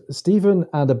and Stephen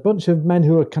and a bunch of men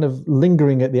who are kind of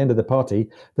lingering at the end of the party.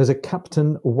 There's a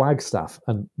Captain Wagstaff,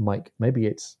 and Mike, maybe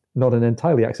it's not an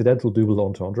entirely accidental double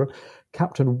entendre.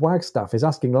 Captain Wagstaff is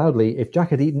asking loudly if Jack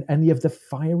had eaten any of the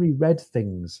fiery red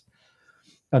things.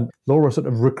 And Laura sort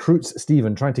of recruits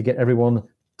Stephen, trying to get everyone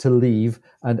to leave,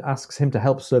 and asks him to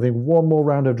help serving one more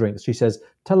round of drinks. She says,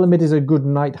 tell him it is a good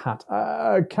night hat.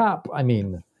 Cap, I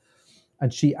mean.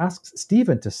 And she asks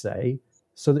Stephen to say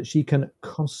so that she can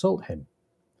consult him,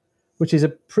 which is a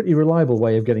pretty reliable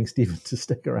way of getting Stephen to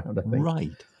stick around, I think.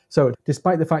 Right. So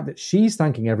despite the fact that she's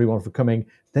thanking everyone for coming,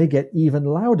 they get even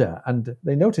louder. And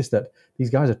they notice that these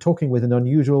guys are talking with an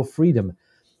unusual freedom.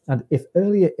 And if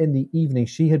earlier in the evening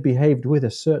she had behaved with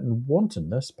a certain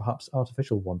wantonness, perhaps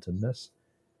artificial wantonness,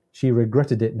 she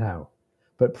regretted it now.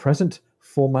 But present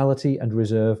formality and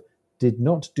reserve did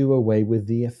not do away with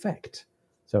the effect.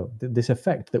 So this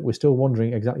effect that we're still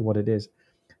wondering exactly what it is.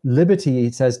 Liberty,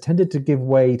 it says, tended to give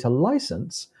way to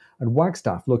license, and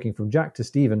Wagstaff, looking from Jack to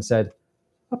Stephen, said,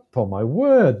 upon my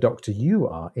word, Doctor, you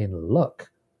are in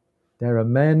luck. There are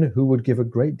men who would give a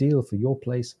great deal for your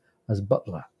place as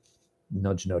butler.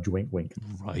 Nudge, nudge, wink, wink.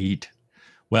 Right.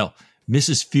 Well,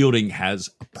 Mrs. Fielding has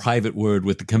a private word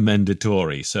with the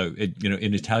commendatore. So,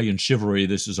 in Italian chivalry,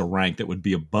 this is a rank that would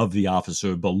be above the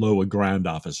officer, below a grand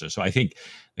officer. So I think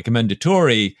the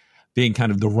commendatore, being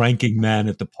kind of the ranking man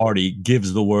at the party,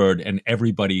 gives the word and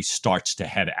everybody starts to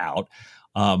head out.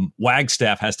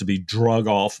 Wagstaff has to be drug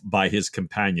off by his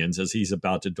companions as he's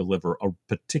about to deliver a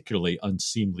particularly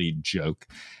unseemly joke.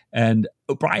 And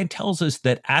O'Brien tells us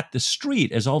that at the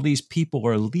street, as all these people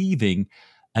are leaving,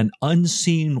 an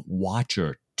unseen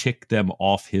watcher ticked them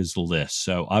off his list.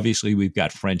 So obviously we've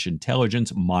got French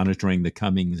intelligence monitoring the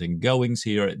comings and goings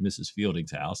here at Mrs.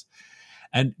 Fielding's house.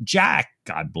 And Jack,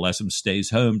 God bless him, stays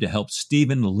home to help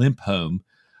Stephen limp home.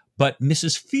 But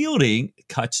Mrs. Fielding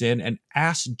cuts in and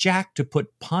asks Jack to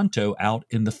put Ponto out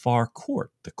in the far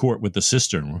court, the court with the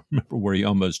cistern, remember, where he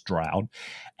almost drowned,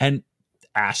 and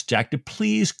asks Jack to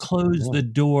please close the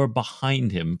door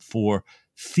behind him for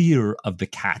fear of the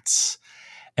cats.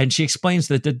 And she explains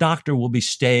that the doctor will be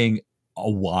staying a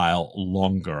while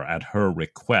longer at her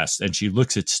request. And she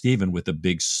looks at Stephen with a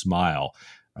big smile.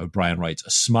 O'Brien writes,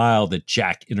 a smile that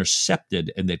Jack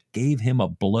intercepted and that gave him a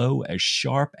blow as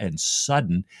sharp and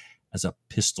sudden as a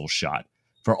pistol shot.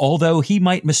 For although he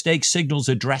might mistake signals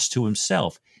addressed to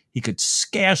himself, he could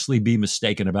scarcely be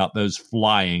mistaken about those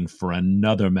flying for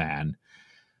another man.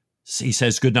 He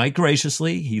says goodnight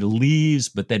graciously. He leaves,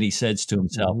 but then he says to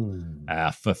himself,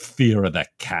 for fear of the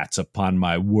cats, upon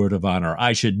my word of honor,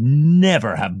 I should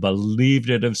never have believed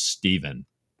it of Stephen.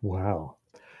 Wow.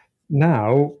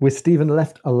 Now, with Stephen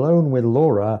left alone with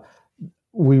Laura,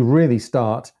 we really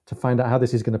start to find out how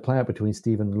this is going to play out between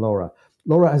Stephen and Laura.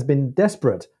 Laura has been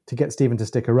desperate to get Stephen to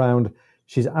stick around.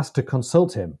 She's asked to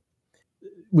consult him.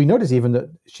 We notice even that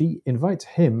she invites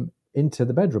him into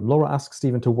the bedroom. Laura asks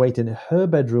Stephen to wait in her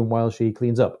bedroom while she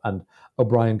cleans up. And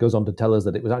O'Brien goes on to tell us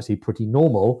that it was actually pretty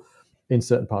normal in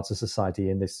certain parts of society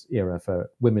in this era for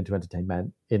women to entertain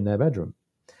men in their bedroom.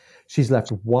 She's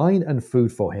left wine and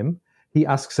food for him. He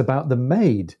asks about the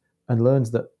maid and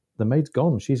learns that the maid's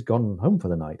gone. She's gone home for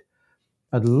the night.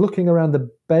 And looking around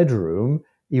the bedroom,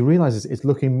 he realizes it's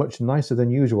looking much nicer than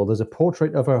usual. There's a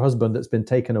portrait of her husband that's been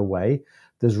taken away.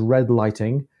 There's red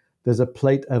lighting. There's a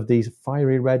plate of these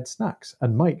fiery red snacks.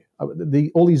 And Mike,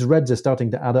 all these reds are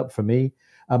starting to add up for me.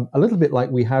 A little bit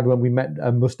like we had when we met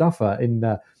Mustafa in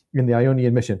the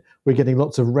Ionian mission. We're getting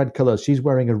lots of red colors. She's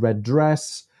wearing a red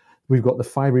dress. We've got the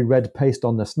fiery red paste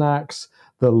on the snacks.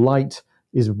 The light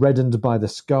is reddened by the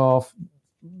scarf.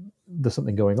 There's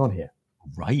something going on here.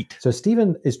 Right. So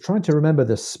Stephen is trying to remember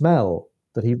the smell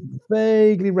that he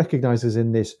vaguely recognizes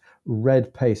in this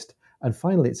red paste. And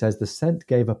finally it says the scent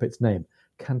gave up its name,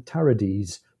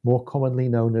 Cantarides, more commonly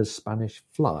known as Spanish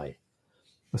fly,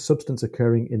 a substance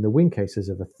occurring in the wing cases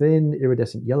of a thin,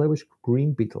 iridescent yellowish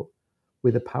green beetle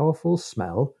with a powerful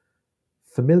smell,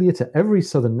 familiar to every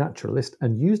southern naturalist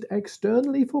and used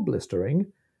externally for blistering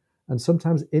and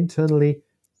sometimes internally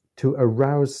to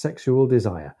arouse sexual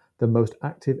desire, the most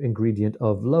active ingredient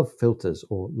of love philters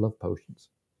or love potions.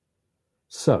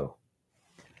 So,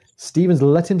 Stephen's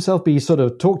let himself be sort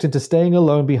of talked into staying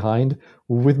alone behind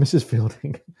with Mrs.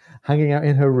 Fielding, hanging out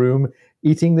in her room,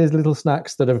 eating these little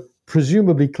snacks that have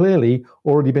presumably clearly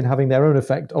already been having their own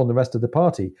effect on the rest of the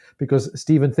party, because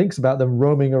Stephen thinks about them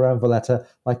roaming around Valletta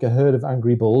like a herd of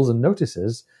angry bulls and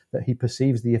notices that he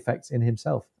perceives the effects in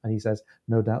himself. And he says,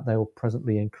 no doubt they will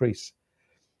presently increase.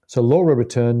 So Laura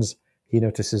returns. He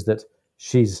notices that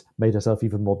she's made herself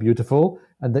even more beautiful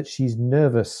and that she's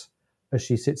nervous as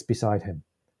she sits beside him.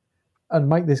 And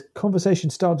Mike, this conversation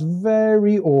starts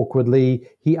very awkwardly.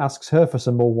 He asks her for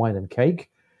some more wine and cake.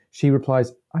 She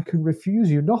replies, I can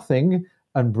refuse you nothing,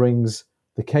 and brings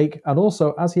the cake. And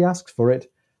also, as he asks for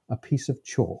it, a piece of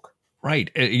chalk.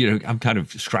 Right. I'm kind of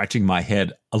scratching my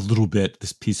head a little bit,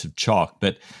 this piece of chalk,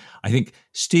 but I think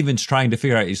Stephen's trying to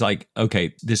figure out, he's like,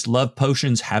 okay, this love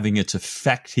potion's having its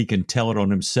effect. He can tell it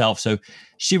on himself. So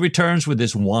she returns with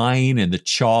this wine and the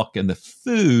chalk and the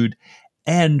food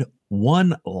and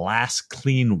one last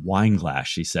clean wine glass,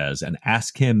 she says, and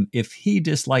ask him if he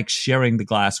dislikes sharing the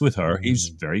glass with her. He's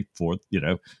very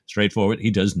straightforward.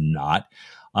 He does not.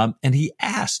 And he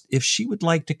asked if she would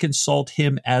like to consult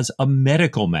him as a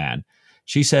medical man.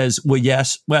 She says, well,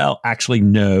 yes. Well, actually,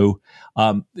 no.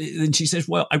 And she says,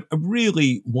 well, I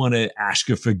really want to ask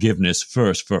your forgiveness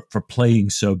first for playing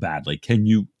so badly. Can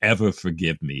you ever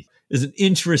forgive me? There's an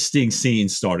interesting scene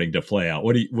starting to play out.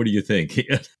 What do you think?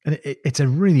 And it's a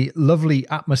really lovely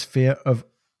atmosphere of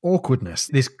awkwardness.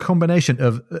 This combination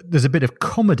of, there's a bit of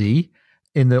comedy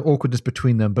in the awkwardness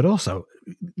between them, but also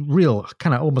real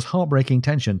kind of almost heartbreaking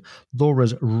tension.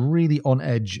 Laura's really on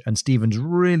edge and Stephen's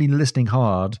really listening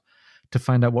hard to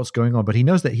find out what's going on. But he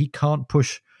knows that he can't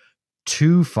push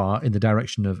too far in the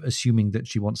direction of assuming that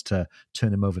she wants to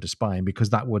turn him over to spying, because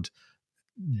that would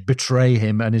betray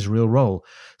him and his real role.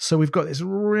 So we've got this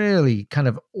really kind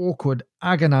of awkward,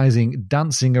 agonizing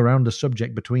dancing around the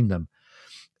subject between them.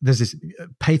 There's this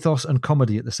pathos and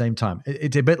comedy at the same time.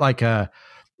 It's a bit like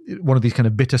one of these kind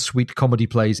of bittersweet comedy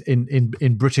plays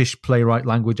in British playwright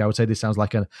language. I would say this sounds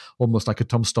like almost like a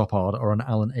Tom Stoppard or an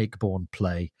Alan Ayckbourn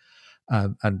play.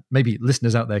 And maybe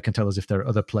listeners out there can tell us if there are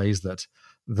other plays that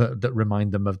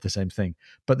remind them of the same thing.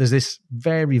 But there's this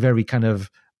very, very kind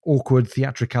of awkward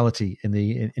theatricality in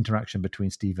the interaction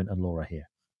between Stephen and Laura here.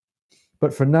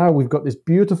 But for now, we've got this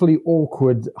beautifully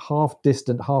awkward,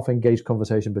 half-distant, half-engaged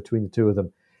conversation between the two of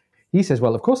them. He says,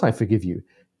 well, of course I forgive you.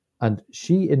 And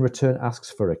she, in return, asks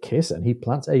for a kiss, and he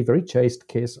plants a very chaste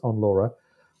kiss on Laura.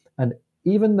 And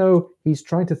even though he's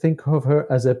trying to think of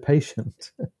her as a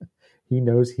patient, he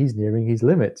knows he's nearing his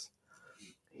limits.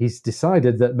 He's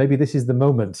decided that maybe this is the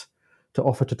moment to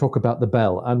offer to talk about the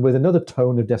bell. And with another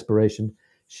tone of desperation,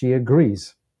 she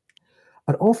agrees.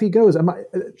 And off he goes. And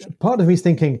part of me is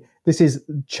thinking, this is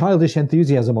childish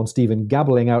enthusiasm on Stephen,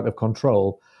 gabbling out of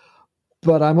control.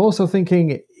 But I'm also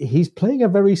thinking he's playing a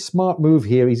very smart move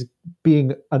here. He's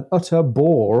being an utter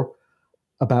bore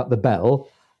about the bell,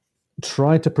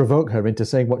 try to provoke her into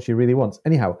saying what she really wants.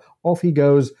 Anyhow, off he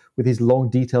goes with his long,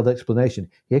 detailed explanation.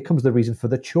 Here comes the reason for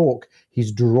the chalk.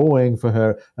 He's drawing for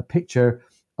her a picture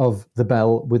of the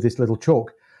bell with this little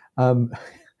chalk.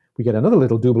 We get another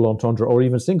little double entendre or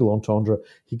even single entendre.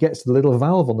 He gets the little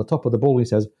valve on the top of the ball. He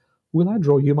says, will I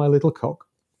draw you my little cock?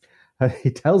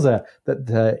 He tells her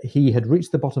that he had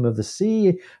reached the bottom of the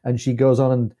sea, and she goes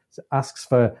on and asks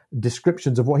for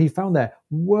descriptions of what he found there.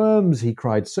 Worms, he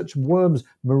cried, such worms,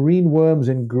 marine worms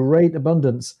in great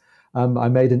abundance. I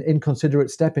made an inconsiderate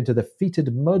step into the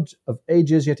fetid mud of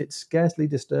ages, yet it scarcely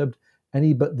disturbed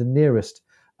any but the nearest.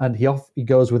 And he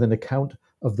goes with an account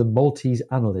of the Maltese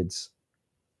annelids.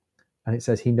 And it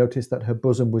says he noticed that her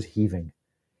bosom was heaving.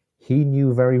 He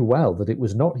knew very well that it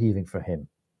was not heaving for him.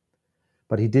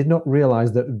 But he did not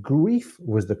realize that grief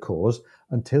was the cause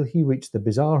until he reached the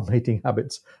bizarre mating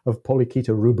habits of Polychaeta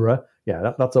rubra.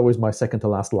 Yeah, that's always my second to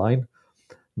last line.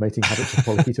 Mating habits of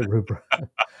Polychaeta rubra.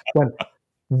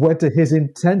 When to his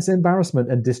intense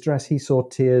embarrassment and distress, he saw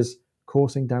tears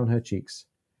coursing down her cheeks.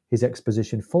 His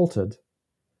exposition faltered.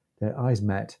 Their eyes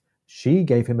met. She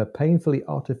gave him a painfully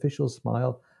artificial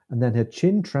smile, and then her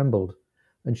chin trembled,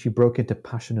 and she broke into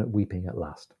passionate weeping at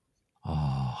last.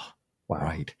 Oh, wow.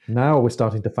 Right. Now we're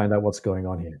starting to find out what's going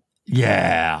on here.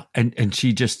 Yeah. And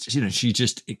she just, she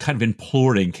just kind of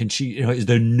imploring, can she, is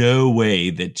there no way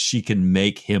that she can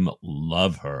make him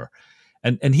love her?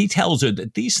 And he tells her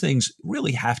that these things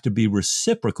really have to be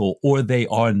reciprocal or they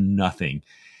are nothing.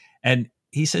 And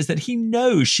he says that he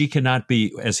knows she cannot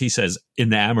be, as he says,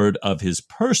 enamored of his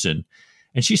person.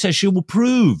 And she says she will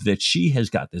prove that she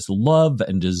has got this love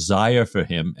and desire for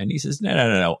him. And he says,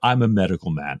 no. I'm a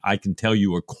medical man. I can tell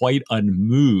you are quite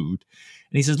unmoved.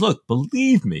 And he says, look,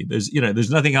 believe me, there's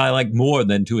nothing I like more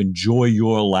than to enjoy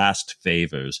your last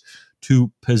favors,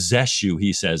 to possess you,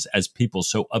 he says, as people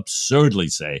so absurdly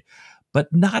say, but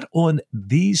not on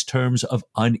these terms of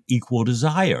unequal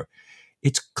desire.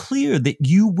 It's clear that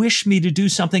you wish me to do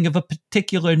something of a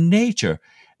particular nature.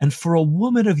 And for a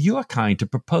woman of your kind to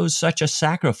propose such a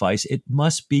sacrifice, it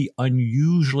must be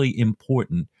unusually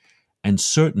important and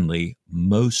certainly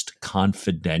most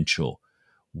confidential.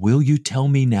 Will you tell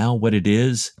me now what it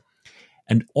is?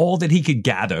 And all that he could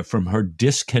gather from her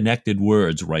disconnected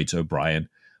words, writes O'Brien,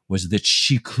 was that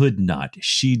she could not,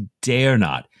 she dare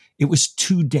not. It was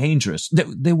too dangerous.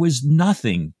 There was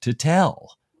nothing to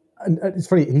tell. And it's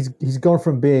funny, he's gone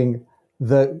from being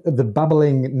the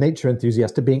babbling nature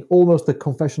enthusiast to being almost the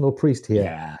confessional priest here.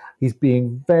 Yeah. He's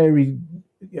being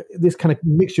this kind of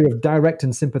mixture of direct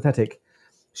and sympathetic.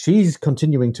 She's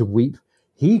continuing to weep.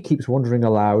 He keeps wondering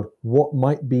aloud what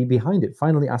might be behind it,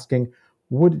 finally asking,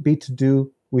 would it be to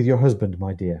do with your husband,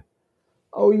 my dear?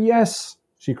 Oh, yes,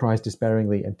 she cries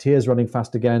despairingly, and tears running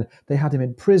fast again. They had him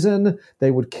in prison.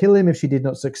 They would kill him if she did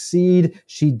not succeed.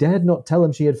 She dared not tell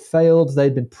him she had failed.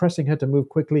 They'd been pressing her to move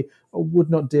quickly. Oh,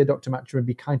 would not dear Dr. Maturin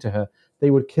be kind to her?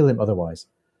 They would kill him otherwise.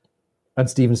 And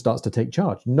Stephen starts to take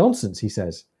charge. Nonsense, he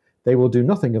says. They will do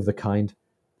nothing of the kind.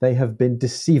 They have been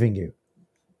deceiving you.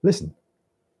 Listen,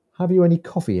 have you any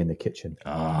coffee in the kitchen?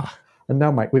 And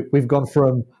now, Mike, we've gone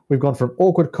from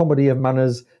awkward comedy of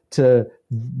manners to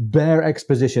bare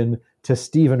exposition to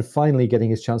Stephen finally getting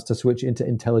his chance to switch into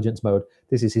intelligence mode.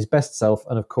 This is his best self,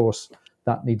 and of course,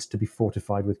 that needs to be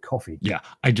fortified with coffee. Yeah,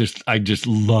 I just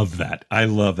love that. I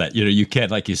love that. You can't,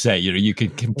 like you say, you can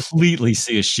completely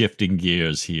see a shifting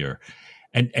gears here.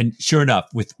 And sure enough,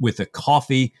 with the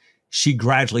coffee, she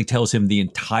gradually tells him the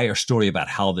entire story about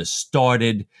how this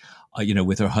started,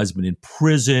 with her husband in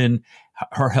prison,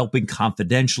 her helping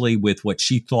confidentially with what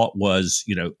she thought was,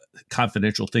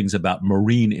 confidential things about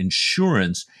marine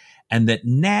insurance, and that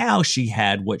now she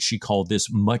had what she called this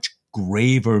much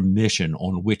graver mission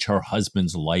on which her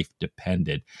husband's life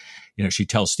depended. She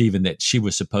tells Stephen that she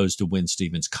was supposed to win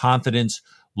Stephen's confidence,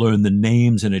 learn the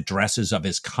names and addresses of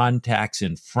his contacts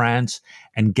in France,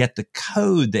 and get the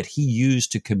code that he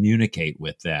used to communicate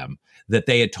with them, that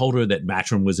they had told her that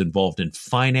Maturin was involved in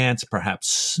finance, perhaps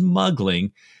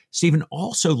smuggling. Stephen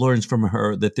also learns from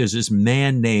her that there's this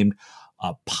man named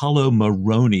Paolo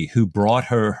Moroni who brought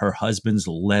her husband's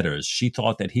letters. She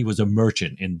thought that he was a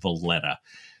merchant in Valletta.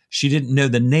 She didn't know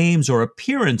the names or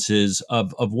appearances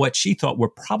of what she thought were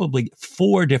probably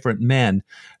 4 different men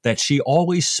that she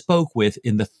always spoke with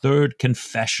in the third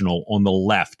confessional on the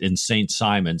left in St.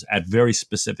 Simon's at very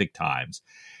specific times.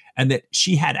 And that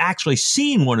she had actually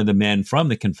seen one of the men from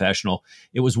the confessional.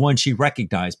 It was one she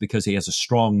recognized because he has a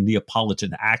strong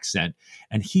Neapolitan accent.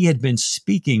 And he had been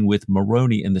speaking with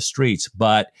Moroni in the streets.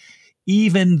 But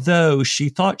even though she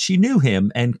thought she knew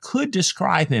him and could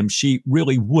describe him, she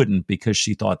really wouldn't, because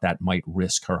she thought that might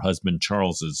risk her husband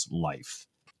Charles's life.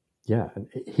 Yeah, and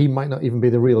he might not even be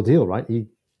the real deal, right? Are you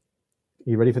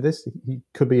ready for this? He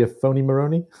could be a phony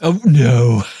Moroni. Oh,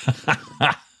 no.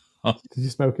 Did you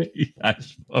smoke it? Yeah, I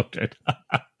smoked it.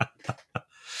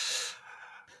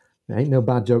 There ain't no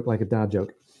bad joke like a dad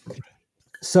joke.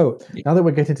 So now that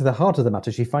we're getting to the heart of the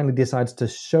matter, she finally decides to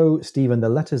show Stephen the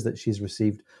letters that she's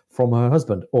received from her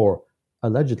husband, or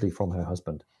allegedly from her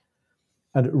husband.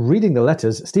 And reading the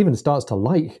letters, Stephen starts to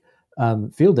like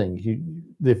Fielding.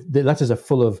 The letters are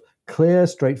full of clear,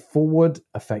 straightforward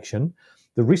affection.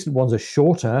 The recent ones are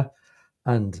shorter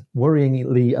and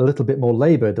worryingly a little bit more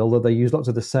laboured, although they use lots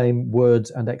of the same words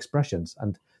and expressions.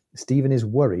 And Stephen is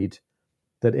worried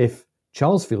that if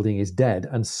Charles Fielding is dead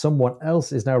and someone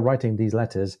else is now writing these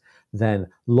letters, then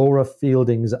Laura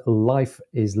Fielding's life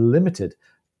is limited.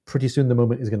 Pretty soon the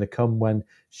moment is going to come when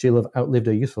she'll have outlived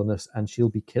her usefulness and she'll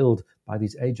be killed by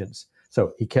these agents.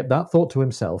 So he kept that thought to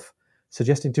himself,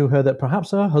 suggesting to her that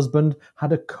perhaps her husband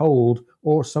had a cold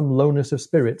or some lowness of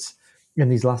spirits in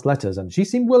these last letters, and she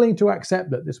seemed willing to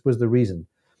accept that this was the reason.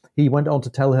 He went on to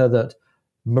tell her that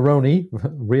Moroni,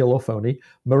 real or phony,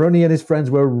 Moroni and his friends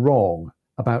were wrong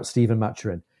about Stephen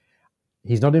Maturin.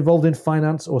 He's not involved in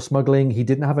finance or smuggling. He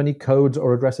didn't have any codes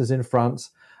or addresses in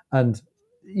France. And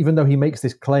even though he makes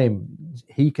this claim,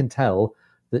 he can tell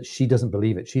that she doesn't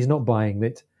believe it. She's not buying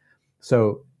it.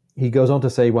 So he goes on to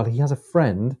say, well, he has a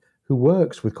friend who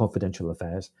works with confidential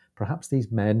affairs. Perhaps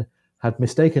these men had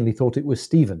mistakenly thought it was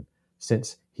Stephen,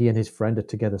 since he and his friend are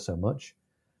together so much.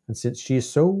 And since she is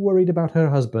so worried about her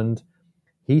husband,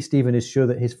 Stephen, is sure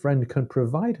that his friend can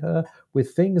provide her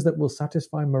with things that will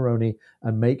satisfy Moroni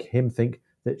and make him think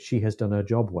that she has done her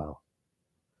job well.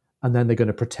 And then they're going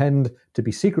to pretend to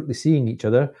be secretly seeing each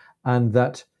other, and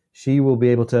that she will be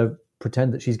able to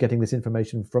pretend that she's getting this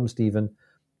information from Stephen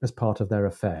as part of their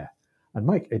affair. And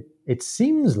Mike, it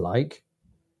seems like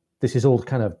this is all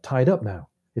kind of tied up now.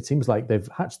 It seems like they've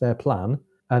hatched their plan,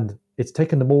 and it's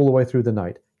taken them all the way through the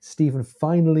night. Stephen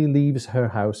finally leaves her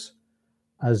house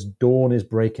as dawn is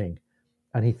breaking,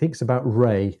 and he thinks about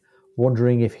Ray,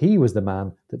 wondering if he was the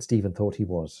man that Stephen thought he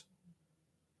was.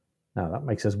 Now that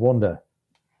makes us wonder,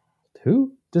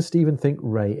 who does Stephen think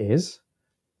Ray is?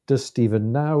 Does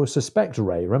Stephen now suspect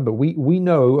Ray? Remember, we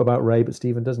know about Ray, but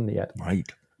Stephen doesn't yet.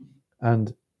 Right.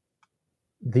 And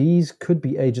these could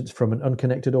be agents from an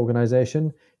unconnected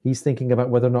organization. He's thinking about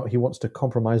whether or not he wants to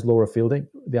compromise Laura Fielding.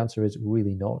 The answer is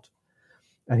really not.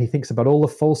 And he thinks about all the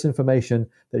false information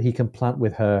that he can plant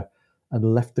with her,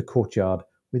 and left the courtyard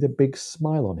with a big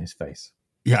smile on his face.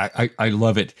 Yeah, I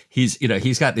love it. He's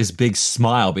got this big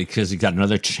smile because he's got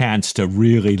another chance to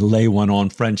really lay one on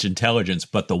French intelligence.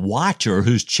 But the watcher,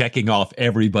 who's checking off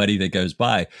everybody that goes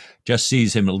by, just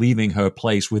sees him leaving her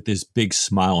place with this big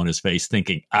smile on his face,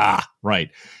 thinking, right,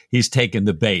 he's taken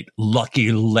the bait.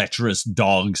 Lucky, lecherous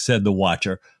dog, said the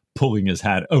watcher, pulling his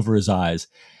hat over his eyes.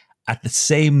 At the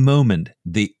same moment,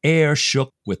 the air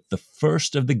shook with the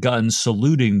first of the guns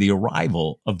saluting the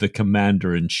arrival of the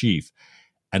commander-in-chief,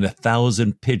 and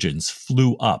 1,000 pigeons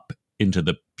flew up into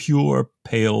the pure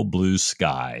pale blue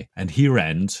sky. And here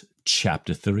ends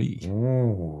Chapter 3.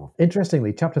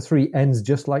 Interestingly, Chapter 3 ends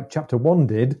just like Chapter 1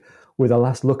 did, with a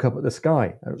last look up at the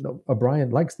sky.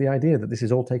 O'Brien likes the idea that this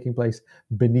is all taking place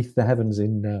beneath the heavens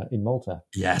in Malta.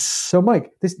 Yes. So,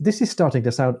 Mike, this is starting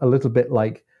to sound a little bit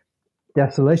like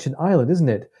Desolation Island, isn't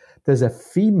it? There's a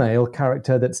female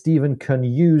character that Stephen can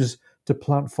use to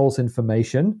plant false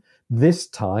information. This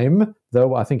time,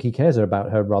 though, I think he cares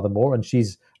about her rather more, and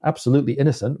she's absolutely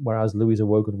innocent, whereas Louisa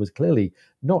Wogan was clearly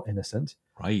not innocent.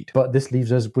 Right. But this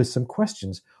leaves us with some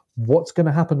questions. What's going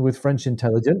to happen with French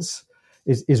intelligence?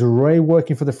 Is Ray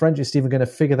working for the French? Is Stephen going to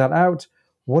figure that out?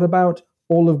 What about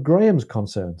all of Graham's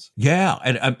concerns? Yeah,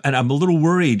 and I'm a little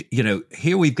worried.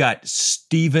 Here we've got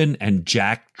Stephen and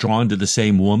Jack drawn to the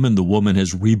same woman. The woman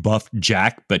has rebuffed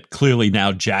Jack, but clearly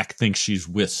now Jack thinks she's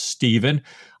with Stephen.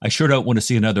 I sure don't want to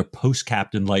see another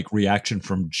post-captain-like reaction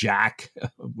from Jack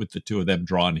with the two of them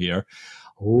drawn here.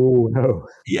 Oh, no.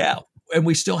 Yeah. And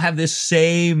we still have this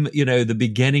same, the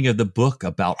beginning of the book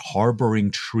about harboring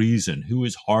treason. Who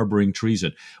is harboring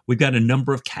treason? We've got a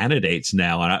number of candidates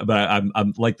now, but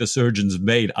I'm like the surgeon's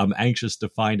maid. I'm anxious to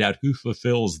find out who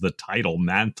fulfills the title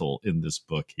mantle in this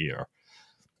book here.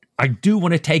 I do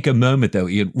want to take a moment, though,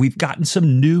 Ian. We've gotten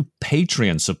some new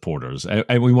Patreon supporters,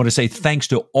 and we want to say thanks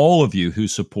to all of you who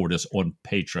support us on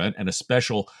Patreon, and a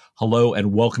special hello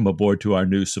and welcome aboard to our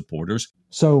new supporters.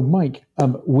 So, Mike,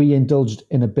 we indulged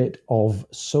in a bit of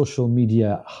social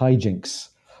media hijinks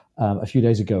a few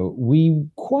days ago. We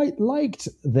quite liked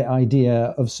the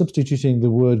idea of substituting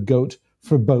the word goat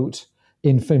for boat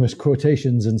in famous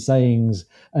quotations and sayings,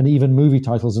 and even movie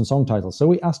titles and song titles. So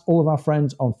we asked all of our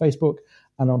friends on Facebook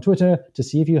and on Twitter to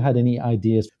see if you had any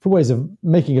ideas for ways of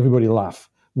making everybody laugh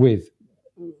with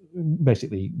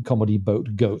basically comedy,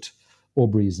 boat, goat,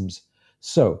 Aubreyisms.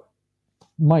 So,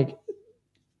 Mike,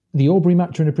 the Aubrey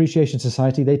Maturin Appreciation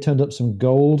Society, they turned up some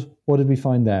gold. What did we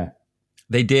find there?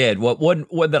 They did. One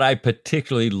that I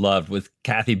particularly loved was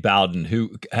Kathy Bowden,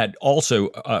 who had also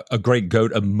a great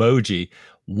goat emoji.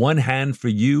 One hand for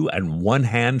you and one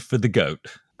hand for the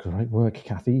goat. Great work,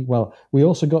 Kathy. Well, we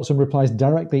also got some replies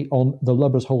directly on the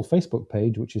Lubbers Hole Facebook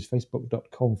page, which is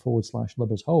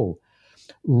facebook.com/Lubbers Hole.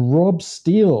 Rob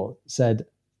Steele said,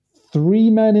 3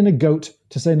 men in a goat,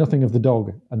 to say nothing of the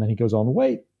dog. And then he goes on,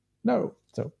 wait, no.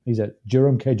 So he's a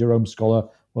Jerome K. Jerome scholar.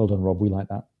 Well done, Rob. We like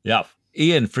that. Yeah.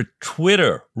 Ian, for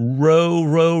Twitter, row,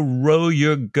 row, row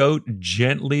your goat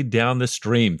gently down the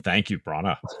stream. Thank you,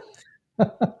 Brana.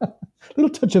 Little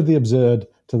touch of the absurd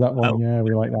to that one. Yeah,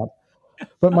 we like that.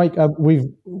 But Mike,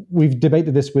 we've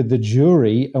debated this with the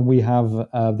jury, and we have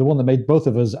the one that made both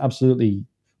of us absolutely,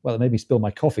 well, it made me spill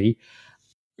my coffee.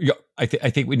 Yeah, I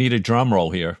think we need a drum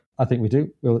roll here. I think we do.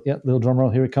 Little drum roll.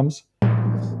 Here it comes.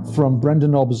 From Brenda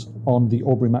Nobbs on the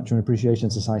Aubrey Matrimony Appreciation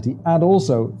Society, and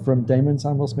also from Damon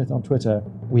Samuel Smith on Twitter,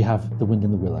 we have The Wind in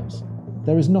the Willows.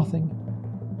 There is nothing,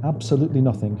 absolutely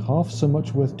nothing, half so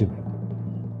much worth doing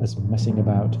as messing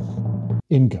about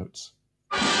in goats.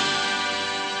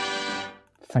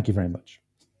 Thank you very much.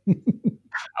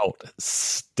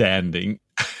 Outstanding.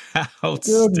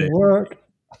 Good work.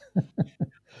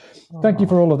 Thank you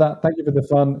for all of that. Thank you for the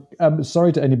fun.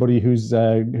 Sorry to anybody whose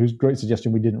great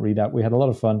suggestion we didn't read out. We had a lot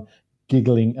of fun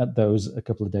giggling at those a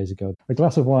couple of days ago. A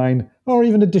glass of wine or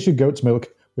even a dish of goat's milk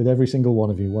with every single one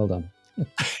of you. Well done.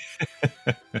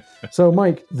 So,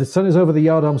 Mike, the sun is over the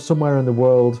yardarm somewhere in the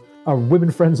world. Our women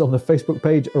friends on the Facebook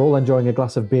page are all enjoying a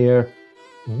glass of beer.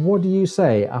 What do you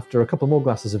say after a couple more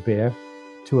glasses of beer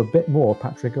to a bit more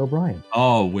Patrick O'Brian?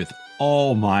 Oh, with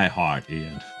all my heart,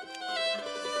 Ian.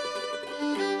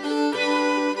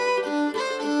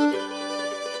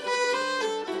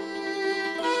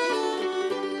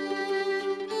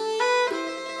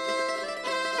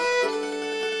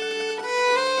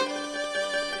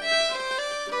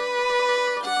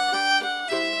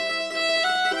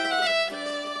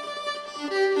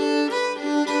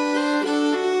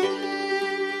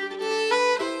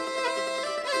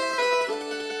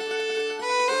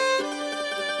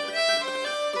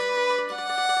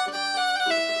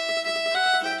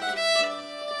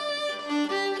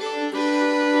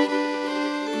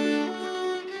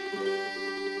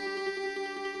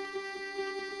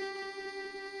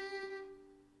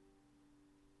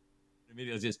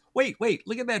 Just wait,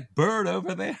 look at that bird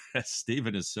over there. As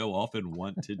Stephen is so often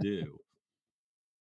wont to do.